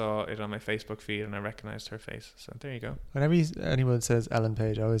 I just saw it on my Facebook feed and I recognized her face. So there you go. Whenever anyone says Ellen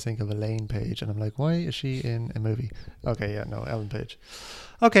Page, I always think of Elaine Page, and I'm like, why is she in a movie? Okay, yeah, no, Ellen Page.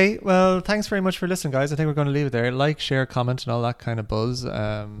 Okay, well, thanks very much for listening, guys. I think we're going to leave it there. Like, share, comment, and all that kind of buzz.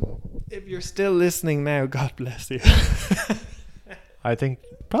 If you're still listening now, God bless you. I think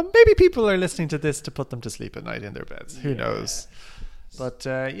maybe people are listening to this to put them to sleep at night in their beds. Who knows? But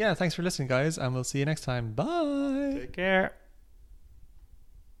thanks for listening, guys, and we'll see you next time. Bye. Take care.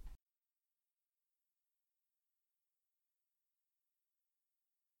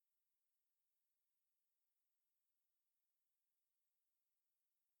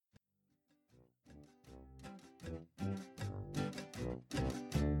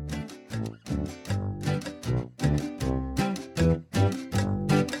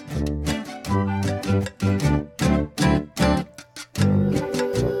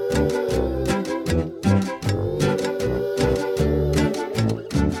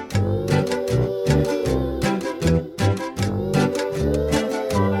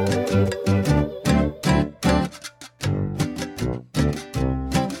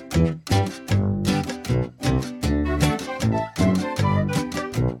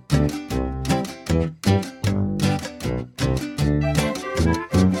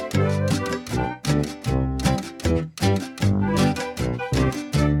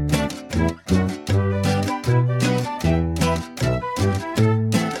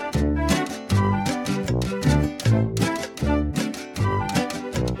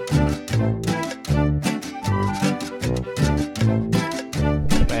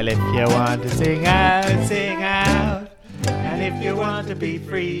 if you want to sing out, sing out. And if you want to be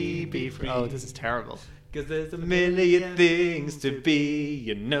free, be free. Oh, this is terrible. Cause there's a million things to be.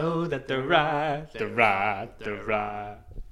 You know that they're right, they're right, they're right.